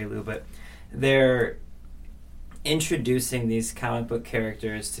yet by Marie Lu, but they're introducing these comic book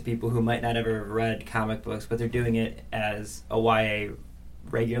characters to people who might not ever have read comic books, but they're doing it as a YA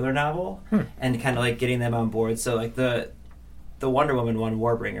regular novel and kind of like getting them on board. So like the Wonder Woman one,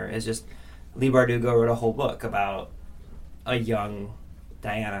 Warbringer, is just Leigh Bardugo wrote a whole book about a young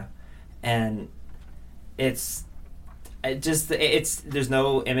Diana, and it's there's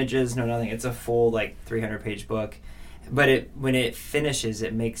no images, no nothing. It's a full 300-page book, but when it finishes,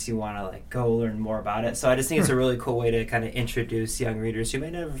 it makes you want to go learn more about it. So I just think it's a really cool way to kind of introduce young readers who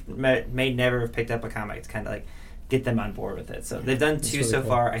may never have picked up a comic to kind of get them on board with it. So they've done two so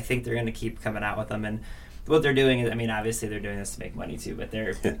far. I think they're going to keep coming out with them, and what they're doing is, obviously they're doing this to make money too, but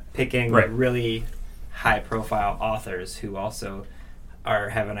they're picking really high-profile authors who also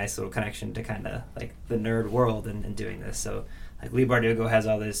have a nice little connection to kind of the nerd world and doing this. So Leigh Bardugo has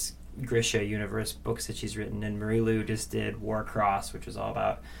all this Grisha universe books that she's written, and Marie Lu just did Warcross, which was all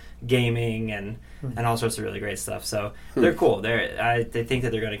about gaming and all sorts of really great stuff. So they're cool. They think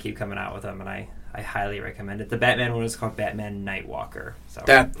that they're going to keep coming out with them, and I highly recommend it. The Batman one is called Batman Nightwalker. So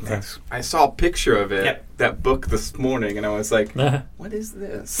I saw a picture of it, that book this morning, and I was like, what is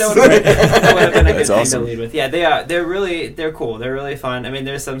this? That would have been a good thing awesome. to lead with. Yeah, they're cool. They're really fun.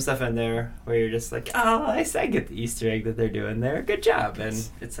 There's some stuff in there where you're just like, oh, I get the Easter egg that they're doing there. Good job. And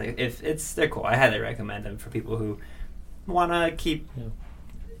it's they're cool. I highly recommend them for people who want to keep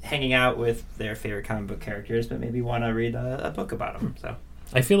hanging out with their favorite comic book characters, but maybe want to read a book about them. So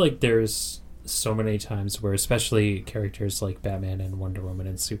I feel like there's so many times where, especially characters like Batman and Wonder Woman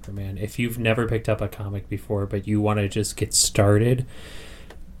and Superman, if you've never picked up a comic before but you want to just get started,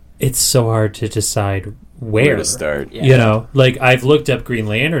 it's so hard to decide where to start. I've looked up Green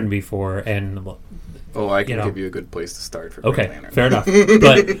Lantern before, and I can give you a good place to start for Green Lantern. Fair enough.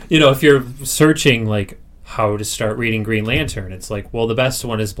 But if you're searching how to start reading Green Lantern, it's the best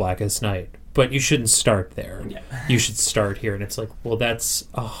one is Blackest Night. But you shouldn't start there. Yeah. You should start here. And it's that's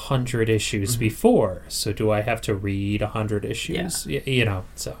 100 issues before. So do I have to read 100 issues? Yeah.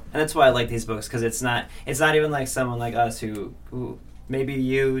 So. And that's why I like these books, because it's not even like someone like us who maybe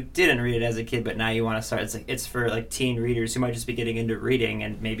you didn't read it as a kid, but now you want to start. It's for teen readers who might just be getting into reading,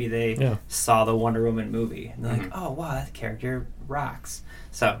 and maybe they saw the Wonder Woman movie. And they're like, oh, wow, that character rocks.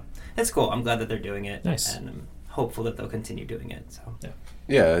 So it's cool. I'm glad that they're doing it. Nice. And I'm hopeful that they'll continue doing it. So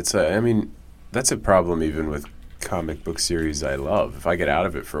Yeah, it's that's a problem even with comic book series I love. If I get out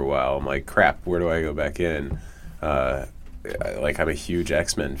of it for a while, I'm like, crap, where do I go back in? I'm a huge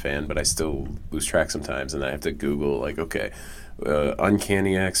X-Men fan, but I still lose track sometimes, and I have to Google,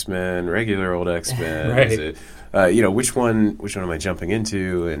 Uncanny X-Men, regular old X-Men. Right. Is it, which one am I jumping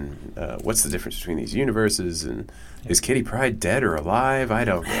into, and what's the difference between these universes, and is Kitty Pryde dead or alive? I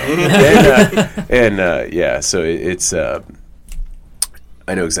don't know. So it's...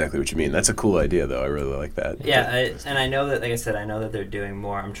 I know exactly what you mean. That's a cool idea, though. I really like that. Yeah, and I know that, like I said, I know that they're doing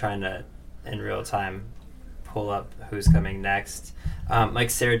more. I'm trying to, in real time, pull up who's coming next.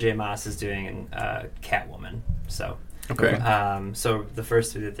 Sarah J. Maas is doing Catwoman. So, okay. So the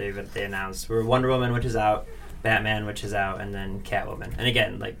first two that they announced were Wonder Woman, which is out, Batman, which is out, and then Catwoman. And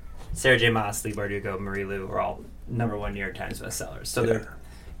again, Sarah J. Maas, Leigh Bardugo, Marie Lu are all #1 New York Times bestsellers. So they're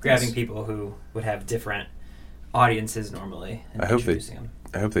grabbing people who would have different audiences normally and introducing them.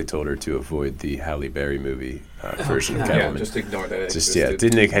 I hope they told her to avoid the Halle Berry movie version of Catwoman. Yeah, just ignore that. It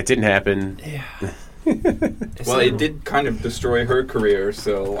didn't happen. Yeah. Well, it did kind of destroy her career,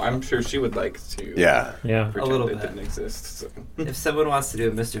 so I'm sure she would like to. Yeah. Pretend a little it bit. didn't exist. So. If someone wants to do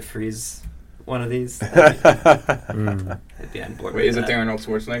a Mr. Freeze one of these, I'd be on board. Wait, is it the Arnold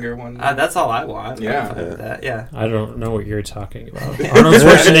Schwarzenegger one? That's all I want. Yeah. I'm fine with that. Yeah. I don't know what you're talking about. Arnold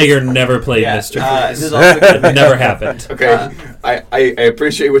Schwarzenegger never played Mr. Freeze. This is also It never happened. Okay, I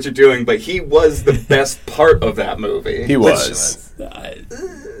appreciate what you're doing, but he was the best part of that movie. He was.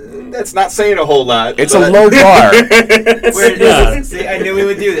 That's not saying a whole lot. It's a low bar. See, I knew we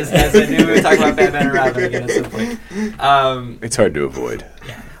would do this, guys. I knew we would talk about Batman and Robin again at some point. It's hard to avoid.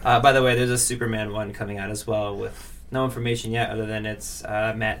 By the way, there's a Superman one coming out as well with no information yet other than it's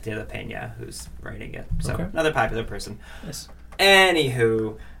Matt De La Pena who's writing it. So another popular person. Yes.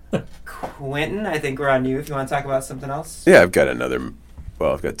 Anywho, Quentin, I think we're on you if you want to talk about something else. Yeah, I've got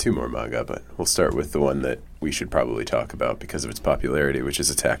I've got two more manga, but we'll start with the one that we should probably talk about because of its popularity, which is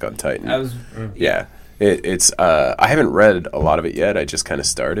Attack on Titan. It's I haven't read a lot of it yet. I just kind of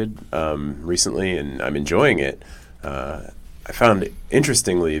started recently, and I'm enjoying it. I found,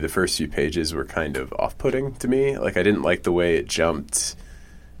 interestingly, the first few pages were kind of off-putting to me. I didn't like the way it jumped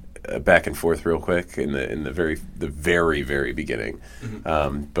back and forth real quick in the very very beginning.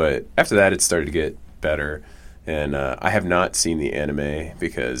 Mm-hmm. But after that, it started to get better. And I have not seen the anime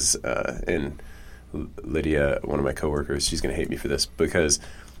because, and Lydia, one of my coworkers, she's going to hate me for this because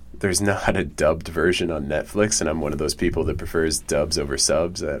there's not a dubbed version on Netflix, and I'm one of those people that prefers dubs over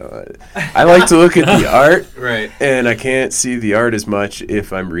subs. I like to look at the art, right? And I can't see the art as much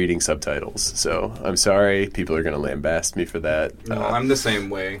if I'm reading subtitles. So I'm sorry, people are going to lambast me for that. No, I'm the same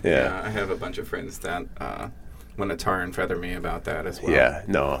way. Yeah. I have a bunch of friends that to tar and feather me about that as well. Yeah,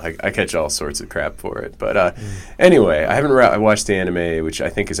 no, I catch all sorts of crap for it. But anyway, I haven't I watched the anime, which I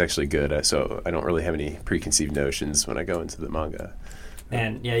think is actually good, so I don't really have any preconceived notions when I go into the manga.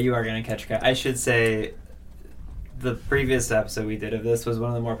 And yeah, you are going to catch crap. I should say the previous episode we did of this was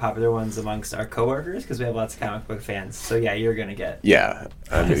one of the more popular ones amongst our coworkers because we have lots of comic book fans. So yeah, you're going to get... Yeah,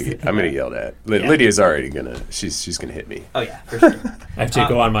 I'm gonna get yelled at. Lydia's already she's gonna hit me. Oh yeah, for sure. I have to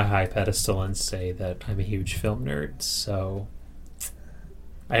go on my high pedestal and say that I'm a huge film nerd, so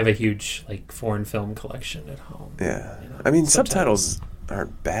I have a huge foreign film collection at home. Yeah, I mean subtitles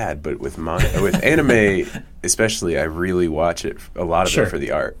aren't bad, but with anime especially, I really watch it a lot of it for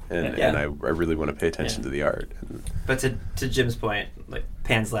the art, and I really want to pay attention to the art. But to Jim's point,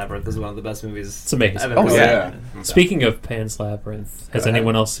 Pan's Labyrinth is one of the best movies. It's amazing. I've ever seen. Speaking of Pan's Labyrinth, has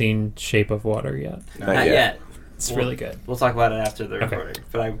anyone else seen Shape of Water yet? Not yet. It's really good. We'll talk about it after the recording,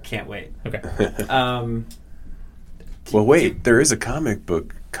 but I can't wait. Okay. Well, wait, there is a comic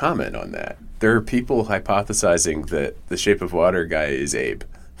book comment on that. There are people hypothesizing that the Shape of Water guy is Abe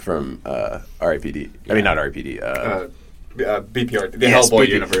from R.I.P.D. I mean, not R.I.P.D. BPR, the Hellboy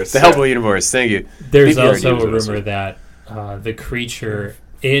universe. The Hellboy universe, thank you. There's also a rumor that the creature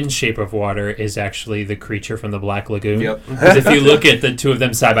in Shape of Water is actually the creature from the Black Lagoon. Yep. Because if you look at the two of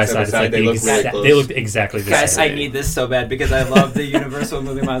them side by side, it's they look exactly the Guys, same. I need this so bad because I love the Universal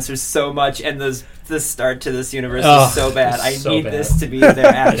movie monsters so much, and the start to this universe is so bad. I need this to be their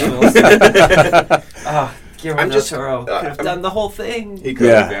actual Guillermo del Toro could have done the whole thing. He could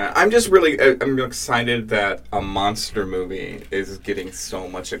have, yeah. I'm just really I'm excited that a monster movie is getting so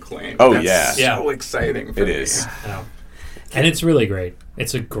much acclaim. Oh, That's so exciting for me. It is. And it's really great.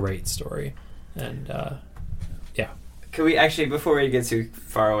 It's a great story. And, Can we actually, before we get too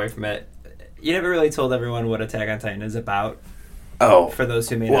far away from it, you never really told everyone what Attack on Titan is about. Oh. For those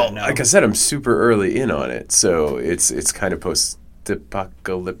who may not know. Like I said, I'm super early in on it, so it's kind of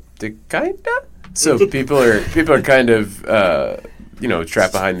post-apocalyptic, kinda? So people are kind of,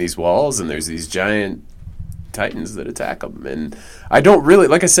 trapped behind these walls, and there's these giant titans that attack them. And I don't really,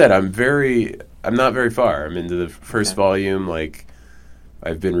 like I said, I'm not very far. I'm into the first volume.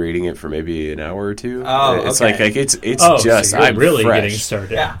 I've been reading it for maybe an hour or two. Oh, it's okay. it's so just you're I'm really fresh. getting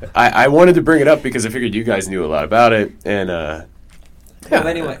started. Yeah. I wanted to bring it up because I figured you guys knew a lot about it, and Well,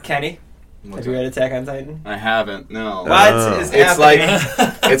 anyway, Kenny, have you read Attack on Titan? I haven't. No. What is happening?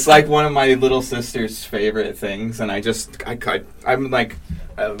 It's like one of my little sister's favorite things, and I looked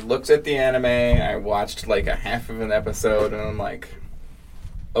at the anime, I watched a half of an episode, and I'm like,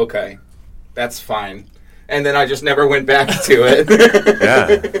 okay, that's fine. And then I just never went back to it.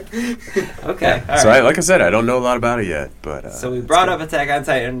 Okay. All right. So like I said, I don't know a lot about it yet, but so we brought up Attack on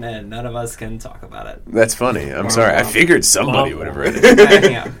Titan, and none of us can talk about it. that's funny. I'm sorry. I figured somebody would have read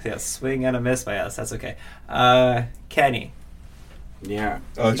it. Yeah, swing and a miss by us. That's okay. Kenny. Yeah.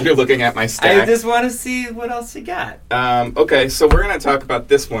 Oh, you're looking at my stack. I just want to see what else you got. Okay, so we're going to talk about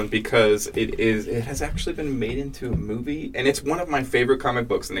this one because it has actually been made into a movie, and it's one of my favorite comic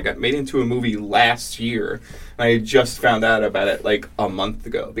books, and it got made into a movie last year. And I just found out about it a month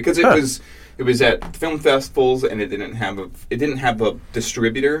ago because it was at film festivals, and it didn't have a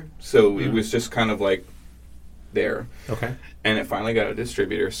distributor, so it was just kind of there. Okay. And it finally got a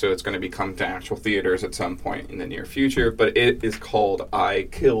distributor, so it's going to be come to actual theaters at some point in the near future. But it is called I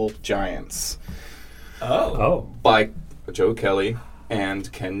Kill Giants. Oh. By Joe Kelly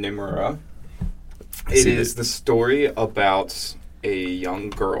and Ken Nimura. It is the story about a young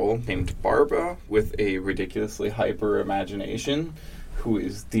girl named Barbara with a ridiculously hyper imagination who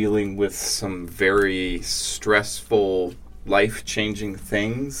is dealing with some very stressful, life-changing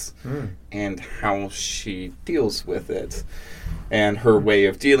things and how she deals with it. And her way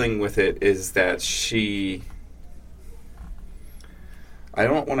of dealing with it is that I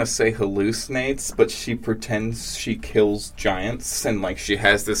don't want to say hallucinates, but she pretends she kills giants, and she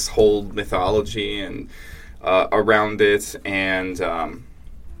has this whole mythology and around it, and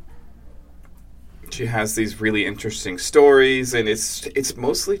she has these really interesting stories, and it's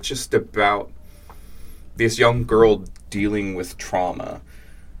mostly just about this young girl dealing with trauma.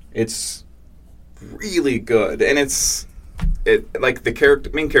 It's really good, and the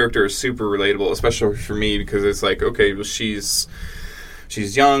main character is super relatable, especially for me, because it's okay, well, she's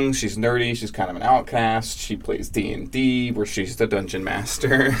young, she's nerdy, she's kind of an outcast. She plays D&D, where she's the dungeon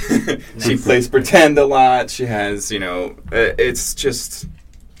master. She plays pretend a lot. She has,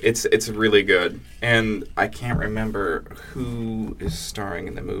 it's really good. And I can't remember who is starring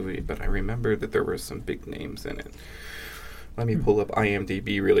in the movie, but I remember that there were some big names in it. Let me pull up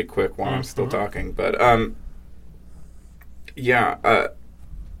IMDb really quick while I'm still talking. But,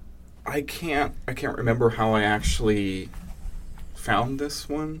 I can't remember how I actually found this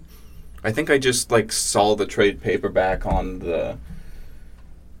one. I think I just saw the trade paperback on the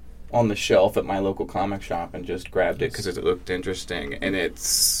shelf at my local comic shop and just grabbed it because it looked interesting, and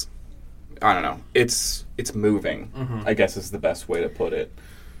it's, I don't know, it's moving. Mm-hmm. I guess is the best way to put it.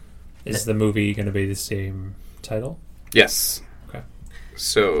 Is the movie going to be the same title? Yes. Okay.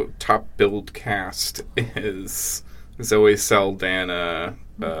 So top billed cast is Zoe Saldana,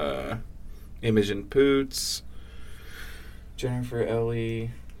 Imogen Poots, Jennifer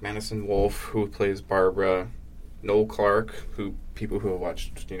Ellie, Madison Wolfe, who plays Barbara, Noel Clark, who people who have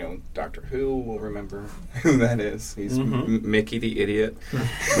watched, Doctor Who will remember who that is. He's Mickey the Idiot.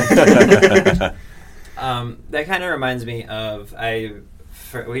 That kind of reminds me of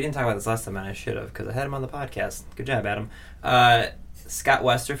we didn't talk about this last time, and I should have because I had him on the podcast. Good job, Adam. Scott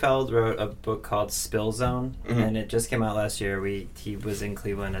Westerfeld wrote a book called Spill Zone, and it just came out last year. He was in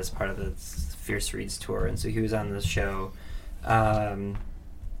Cleveland as part of the Fierce Reads tour, and so he was on the show,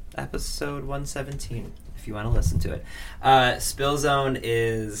 episode 117, if you want to listen to it. Spill Zone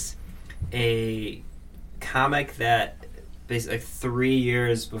is a comic that basically 3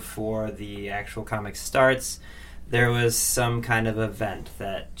 years before the actual comic starts, there was some kind of event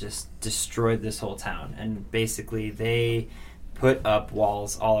that just destroyed this whole town, and basically they put up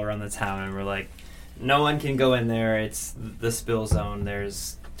walls all around the town and were like, no one can go in there, it's the spill zone,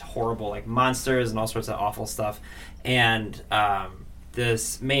 there's horrible monsters and all sorts of awful stuff. And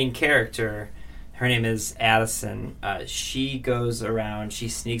this main character, her name is Addison, she goes around, she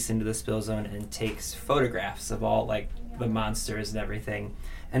sneaks into the spill zone and takes photographs of all the monsters and everything,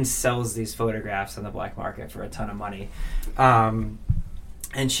 and sells these photographs on the black market for a ton of money.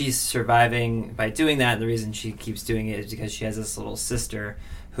 And she's surviving by doing that, and the reason she keeps doing it is because she has this little sister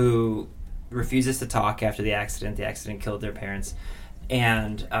who refuses to talk after the accident. The accident killed their parents.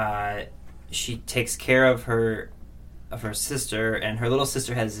 And she takes care of her sister, and her little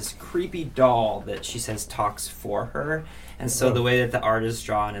sister has this creepy doll that she says talks for her. And so the way that the art is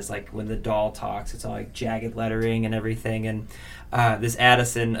drawn is when the doll talks, it's all jagged lettering and everything. And this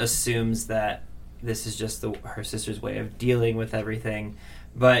Addison assumes that this is just her sister's way of dealing with everything.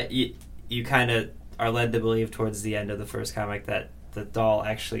 But you kind of are led to believe towards the end of the first comic that the doll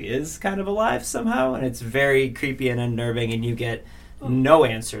actually is kind of alive somehow, and it's very creepy and unnerving, and you get no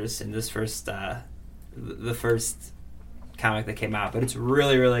answers in this first the first comic that came out. But it's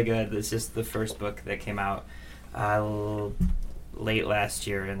really, really good. It's just the first book that came out late last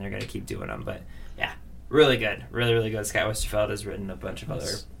year, and they're going to keep doing them. But yeah, really good. Really, really good. Scott Westerfeld has written a bunch of other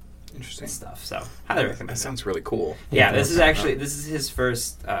interesting stuff, so highly recommend. That sounds really cool. Yeah, this is his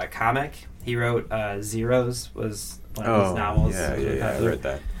first comic. He wrote Zeros, was one of his novels. Yeah, I read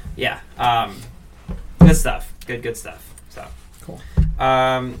that. Yeah, good stuff. Good stuff. So cool.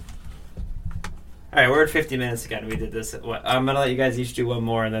 All right, we're at 50 minutes again. We did this. I'm gonna let you guys each do one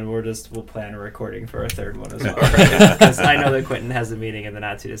more, and then we'll plan a recording for a third one as well. Because I know that Quentin has a meeting in the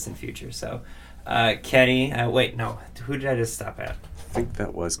not too distant future. So, Kenny, wait, no, who did I just stop at? I think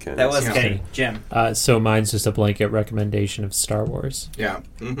that was Kenny. That was Kenny. Jim. So mine's just a blanket recommendation of Star Wars. Yeah.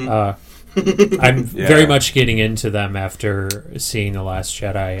 Mm-hmm. I'm very much getting into them after seeing The Last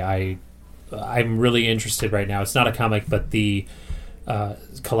Jedi. I'm really interested right now. It's not a comic, but the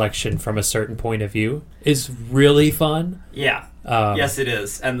collection From a Certain Point of View is really fun. Yeah. Yes, it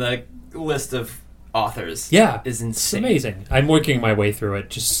is. And the list of authors is insane. It's amazing. I'm working my way through it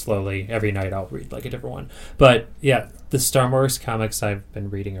just slowly. Every night I'll read a different one. But yeah, the Star Wars comics I've been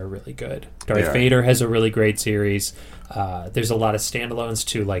reading are really good. Darth Vader has a really great series. There's a lot of standalones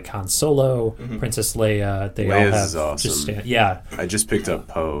too, like Han Solo, Princess Leia. They all have is awesome. I just picked up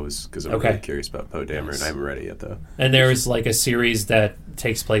Poe's because I'm really curious about Poe Dameron. I haven't read it yet though. And there's a series that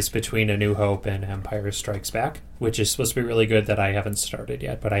takes place between A New Hope and Empire Strikes Back, which is supposed to be really good that I haven't started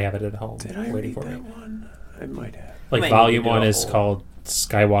yet, but I have it at home. Did I waiting read for that me. one? I might have. Volume 1 is called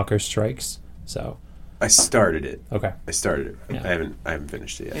Skywalker Strikes. So I started it. Okay. I started it. Yeah. I haven't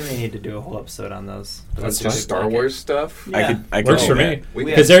finished it yet. We may need to do a whole episode on those. That's just Star Wars stuff? Yeah. I could Works for me.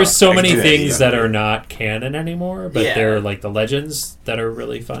 Because there's so many things that are not canon anymore, but they're the legends that are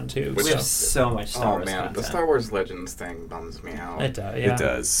really fun too. We have so much Star Wars content. The Star Wars Legends thing bums me out. It does. It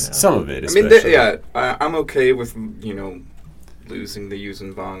does. Yeah. Some of it, especially. I'm okay with, losing the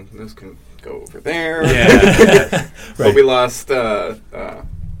Yuuzhan Vong. Those can go over there. Yeah. But we lost Mara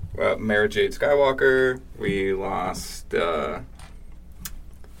Jade Skywalker. We lost what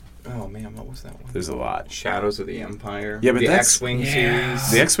was that one? There's a lot. Shadows of the Empire. Yeah, but the X-Wing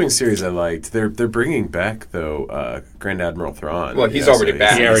series. The X-Wing series I liked. They're bringing back though Grand Admiral Thrawn. Well, he's already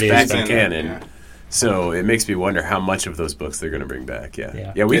back. He already back is in canon. So it makes me wonder how much of those books they're going to bring back.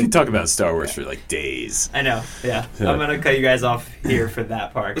 Yeah. Yeah, we can talk about Star Wars for like days. I know. Yeah. I'm going to cut you guys off here for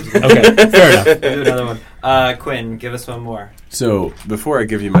that part. Okay, fair enough. We'll do another one. Quinn, give us one more. So before I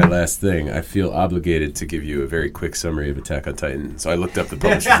give you my last thing, I feel obligated to give you a very quick summary of Attack on Titan. So I looked up the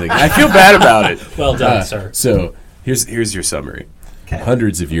publisher's thing. I feel bad about it. Well done, sir. So here's your summary. Okay.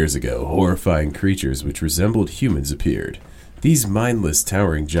 Hundreds of years ago, horrifying creatures which resembled humans appeared. These mindless,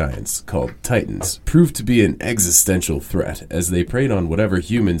 towering giants, called Titans, proved to be an existential threat as they preyed on whatever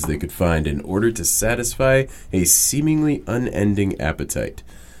humans they could find in order to satisfy a seemingly unending appetite.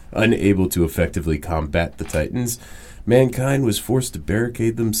 Unable to effectively combat the Titans, mankind was forced to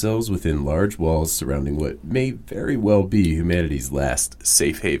barricade themselves within large walls surrounding what may very well be humanity's last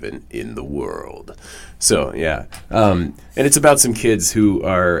safe haven in the world. So, yeah. And it's about some kids who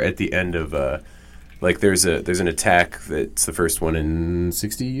are at the end of... there's an attack that's the first one in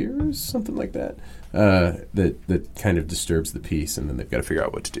 60 years, something like that, that kind of disturbs the peace, and then they've got to figure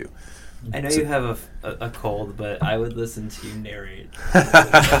out what to do. I know you have a cold, but I would listen to you narrate.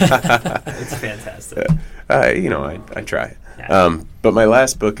 It's fantastic. I try. Yeah. But my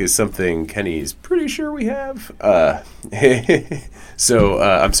last book is something Kenny's pretty sure we have. So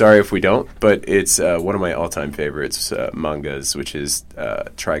I'm sorry if we don't, but it's one of my all-time favorites mangas, which is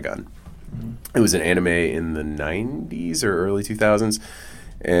Trigun. It was an anime in the 90s or early 2000s,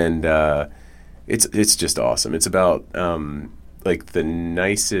 and it's just awesome. It's about the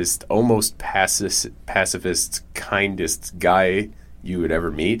nicest, almost pacifist, kindest guy you would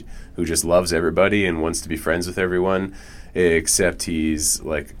ever meet, who just loves everybody and wants to be friends with everyone, except he's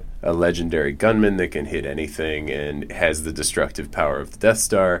like a legendary gunman that can hit anything and has the destructive power of the Death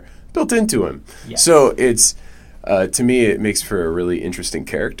Star built into him. Yes. So it's... to me, it makes for a really interesting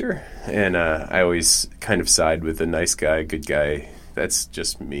character, and I always kind of side with a nice guy, good guy. That's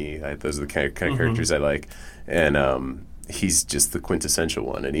just me. Those are the kind of characters I like, and he's just the quintessential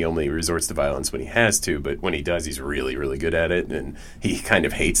one, and he only resorts to violence when he has to, but when he does, he's really, really good at it, and he kind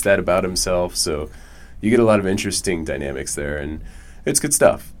of hates that about himself, so you get a lot of interesting dynamics there, and it's good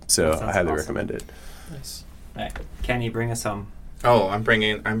stuff, so I highly recommend it. Nice. All right. Kenny, bring us home. Oh, I'm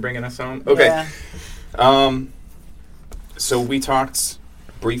bringing us home? Okay. Yeah. So we talked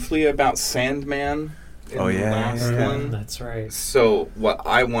briefly about Sandman in the last one. That's right. So what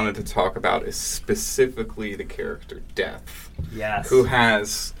I wanted to talk about is specifically the character Death. Yes. Who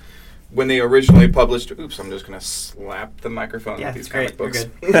has, when they originally published... Oops, I'm just going to slap the microphone with these comic books.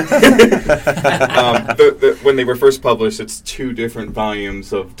 When they were first published, it's 2 different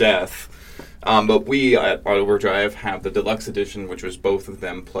volumes of Death. But we at Overdrive have the deluxe edition, which was both of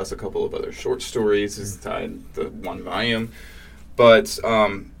them, plus a couple of other short stories inside the 1 volume. But,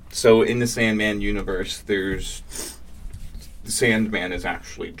 so in the Sandman universe, the Sandman is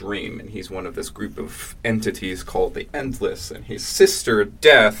actually Dream, and he's one of this group of entities called the Endless, and his sister,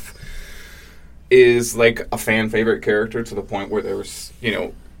 Death, is like a fan favorite character to the point where there was,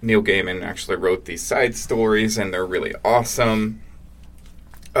 Neil Gaiman actually wrote these side stories, and they're really awesome.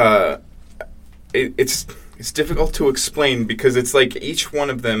 It's difficult to explain because it's like each one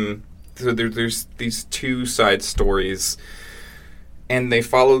of them. So there's these 2 side stories, and they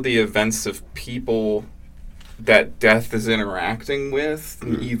follow the events of people that Death is interacting with,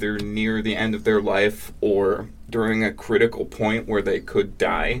 either near the end of their life or during a critical point where they could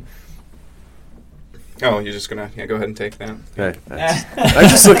die. Oh, you're just gonna go ahead and take that. Okay, I'm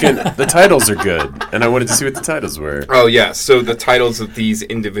just looking. The titles are good, and I wanted to see what the titles were. Oh yeah, so the titles of these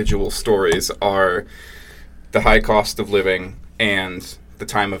individual stories are "The High Cost of Living" and "The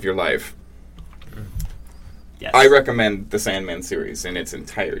Time of Your Life." Yes. I recommend the Sandman series in its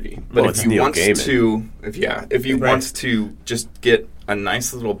entirety. But if you want to just get a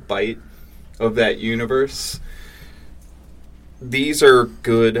nice little bite of that universe. These are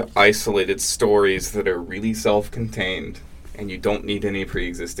good, isolated stories that are really self-contained, and you don't need any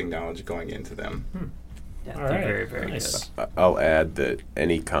pre-existing knowledge going into them. Yeah, All they're right. very, very Nice. good. I'll add that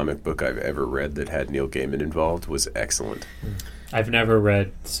any comic book I've ever read that had Neil Gaiman involved was excellent. I've never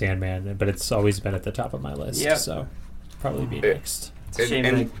read Sandman, but it's always been at the top of my list, Yep. so probably be next. It's a shame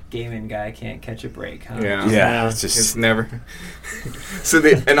the gaming guy can't catch a break, huh? Yeah, it's never.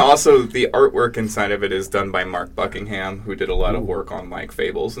 And also the artwork inside of it is done by Mark Buckingham, who did a lot of work on like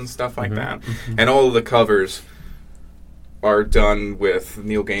Fables and stuff like that. And all of the covers are done with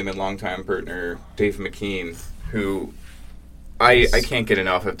Neil Gaiman longtime partner Dave McKean, who I can't get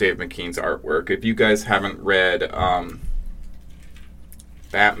enough of Dave McKean's artwork. If you guys haven't read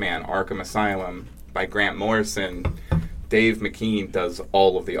Batman: Arkham Asylum by Grant Morrison, Dave McKean does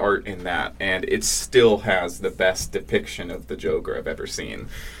all of the art in that, and it still has the best depiction of the Joker I've ever seen.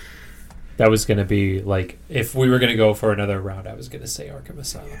 That was going to be like, if we were going to go for another round, I was going to say Arkham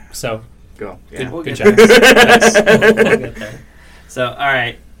Asylum. Yeah. So, go. Yeah, we'll good get job. there. We'll get there. So, all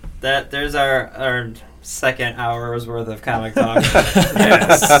right. There's our second hour's worth of comic talk.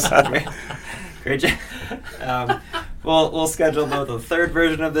 Great job. We'll schedule both a third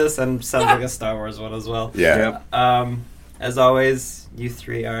version of this and sounds like a Star Wars one as well. Yeah. As always, you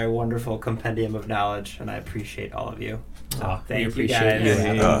three are a wonderful compendium of knowledge, and I appreciate all of you. So thank you guys.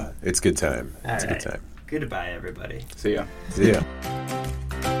 It's good time. It's a good time. Goodbye, everybody. See ya. See ya.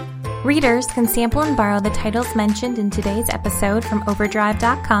 Readers can sample and borrow the titles mentioned in today's episode from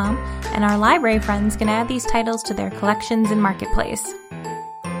Overdrive.com, and our library friends can add these titles to their collections and marketplace.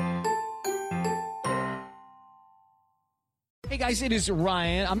 Hey guys, it is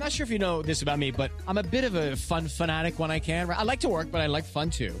Ryan. I'm not sure if you know this about me, but I'm a bit of a fun fanatic when I can. I like to work, but I like fun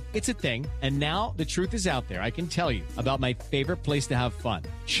too. It's a thing. And now the truth is out there. I can tell you about my favorite place to have fun.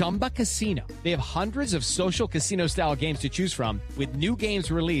 Chumba Casino. They have hundreds of social casino style games to choose from with new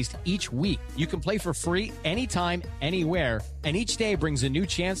games released each week. You can play for free anytime, anywhere. And each day brings a new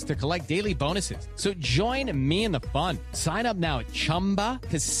chance to collect daily bonuses. So join me in the fun. Sign up now at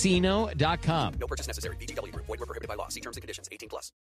ChumbaCasino.com. No purchase necessary. VGW Group. Void where prohibited by law. See terms and conditions. 18+.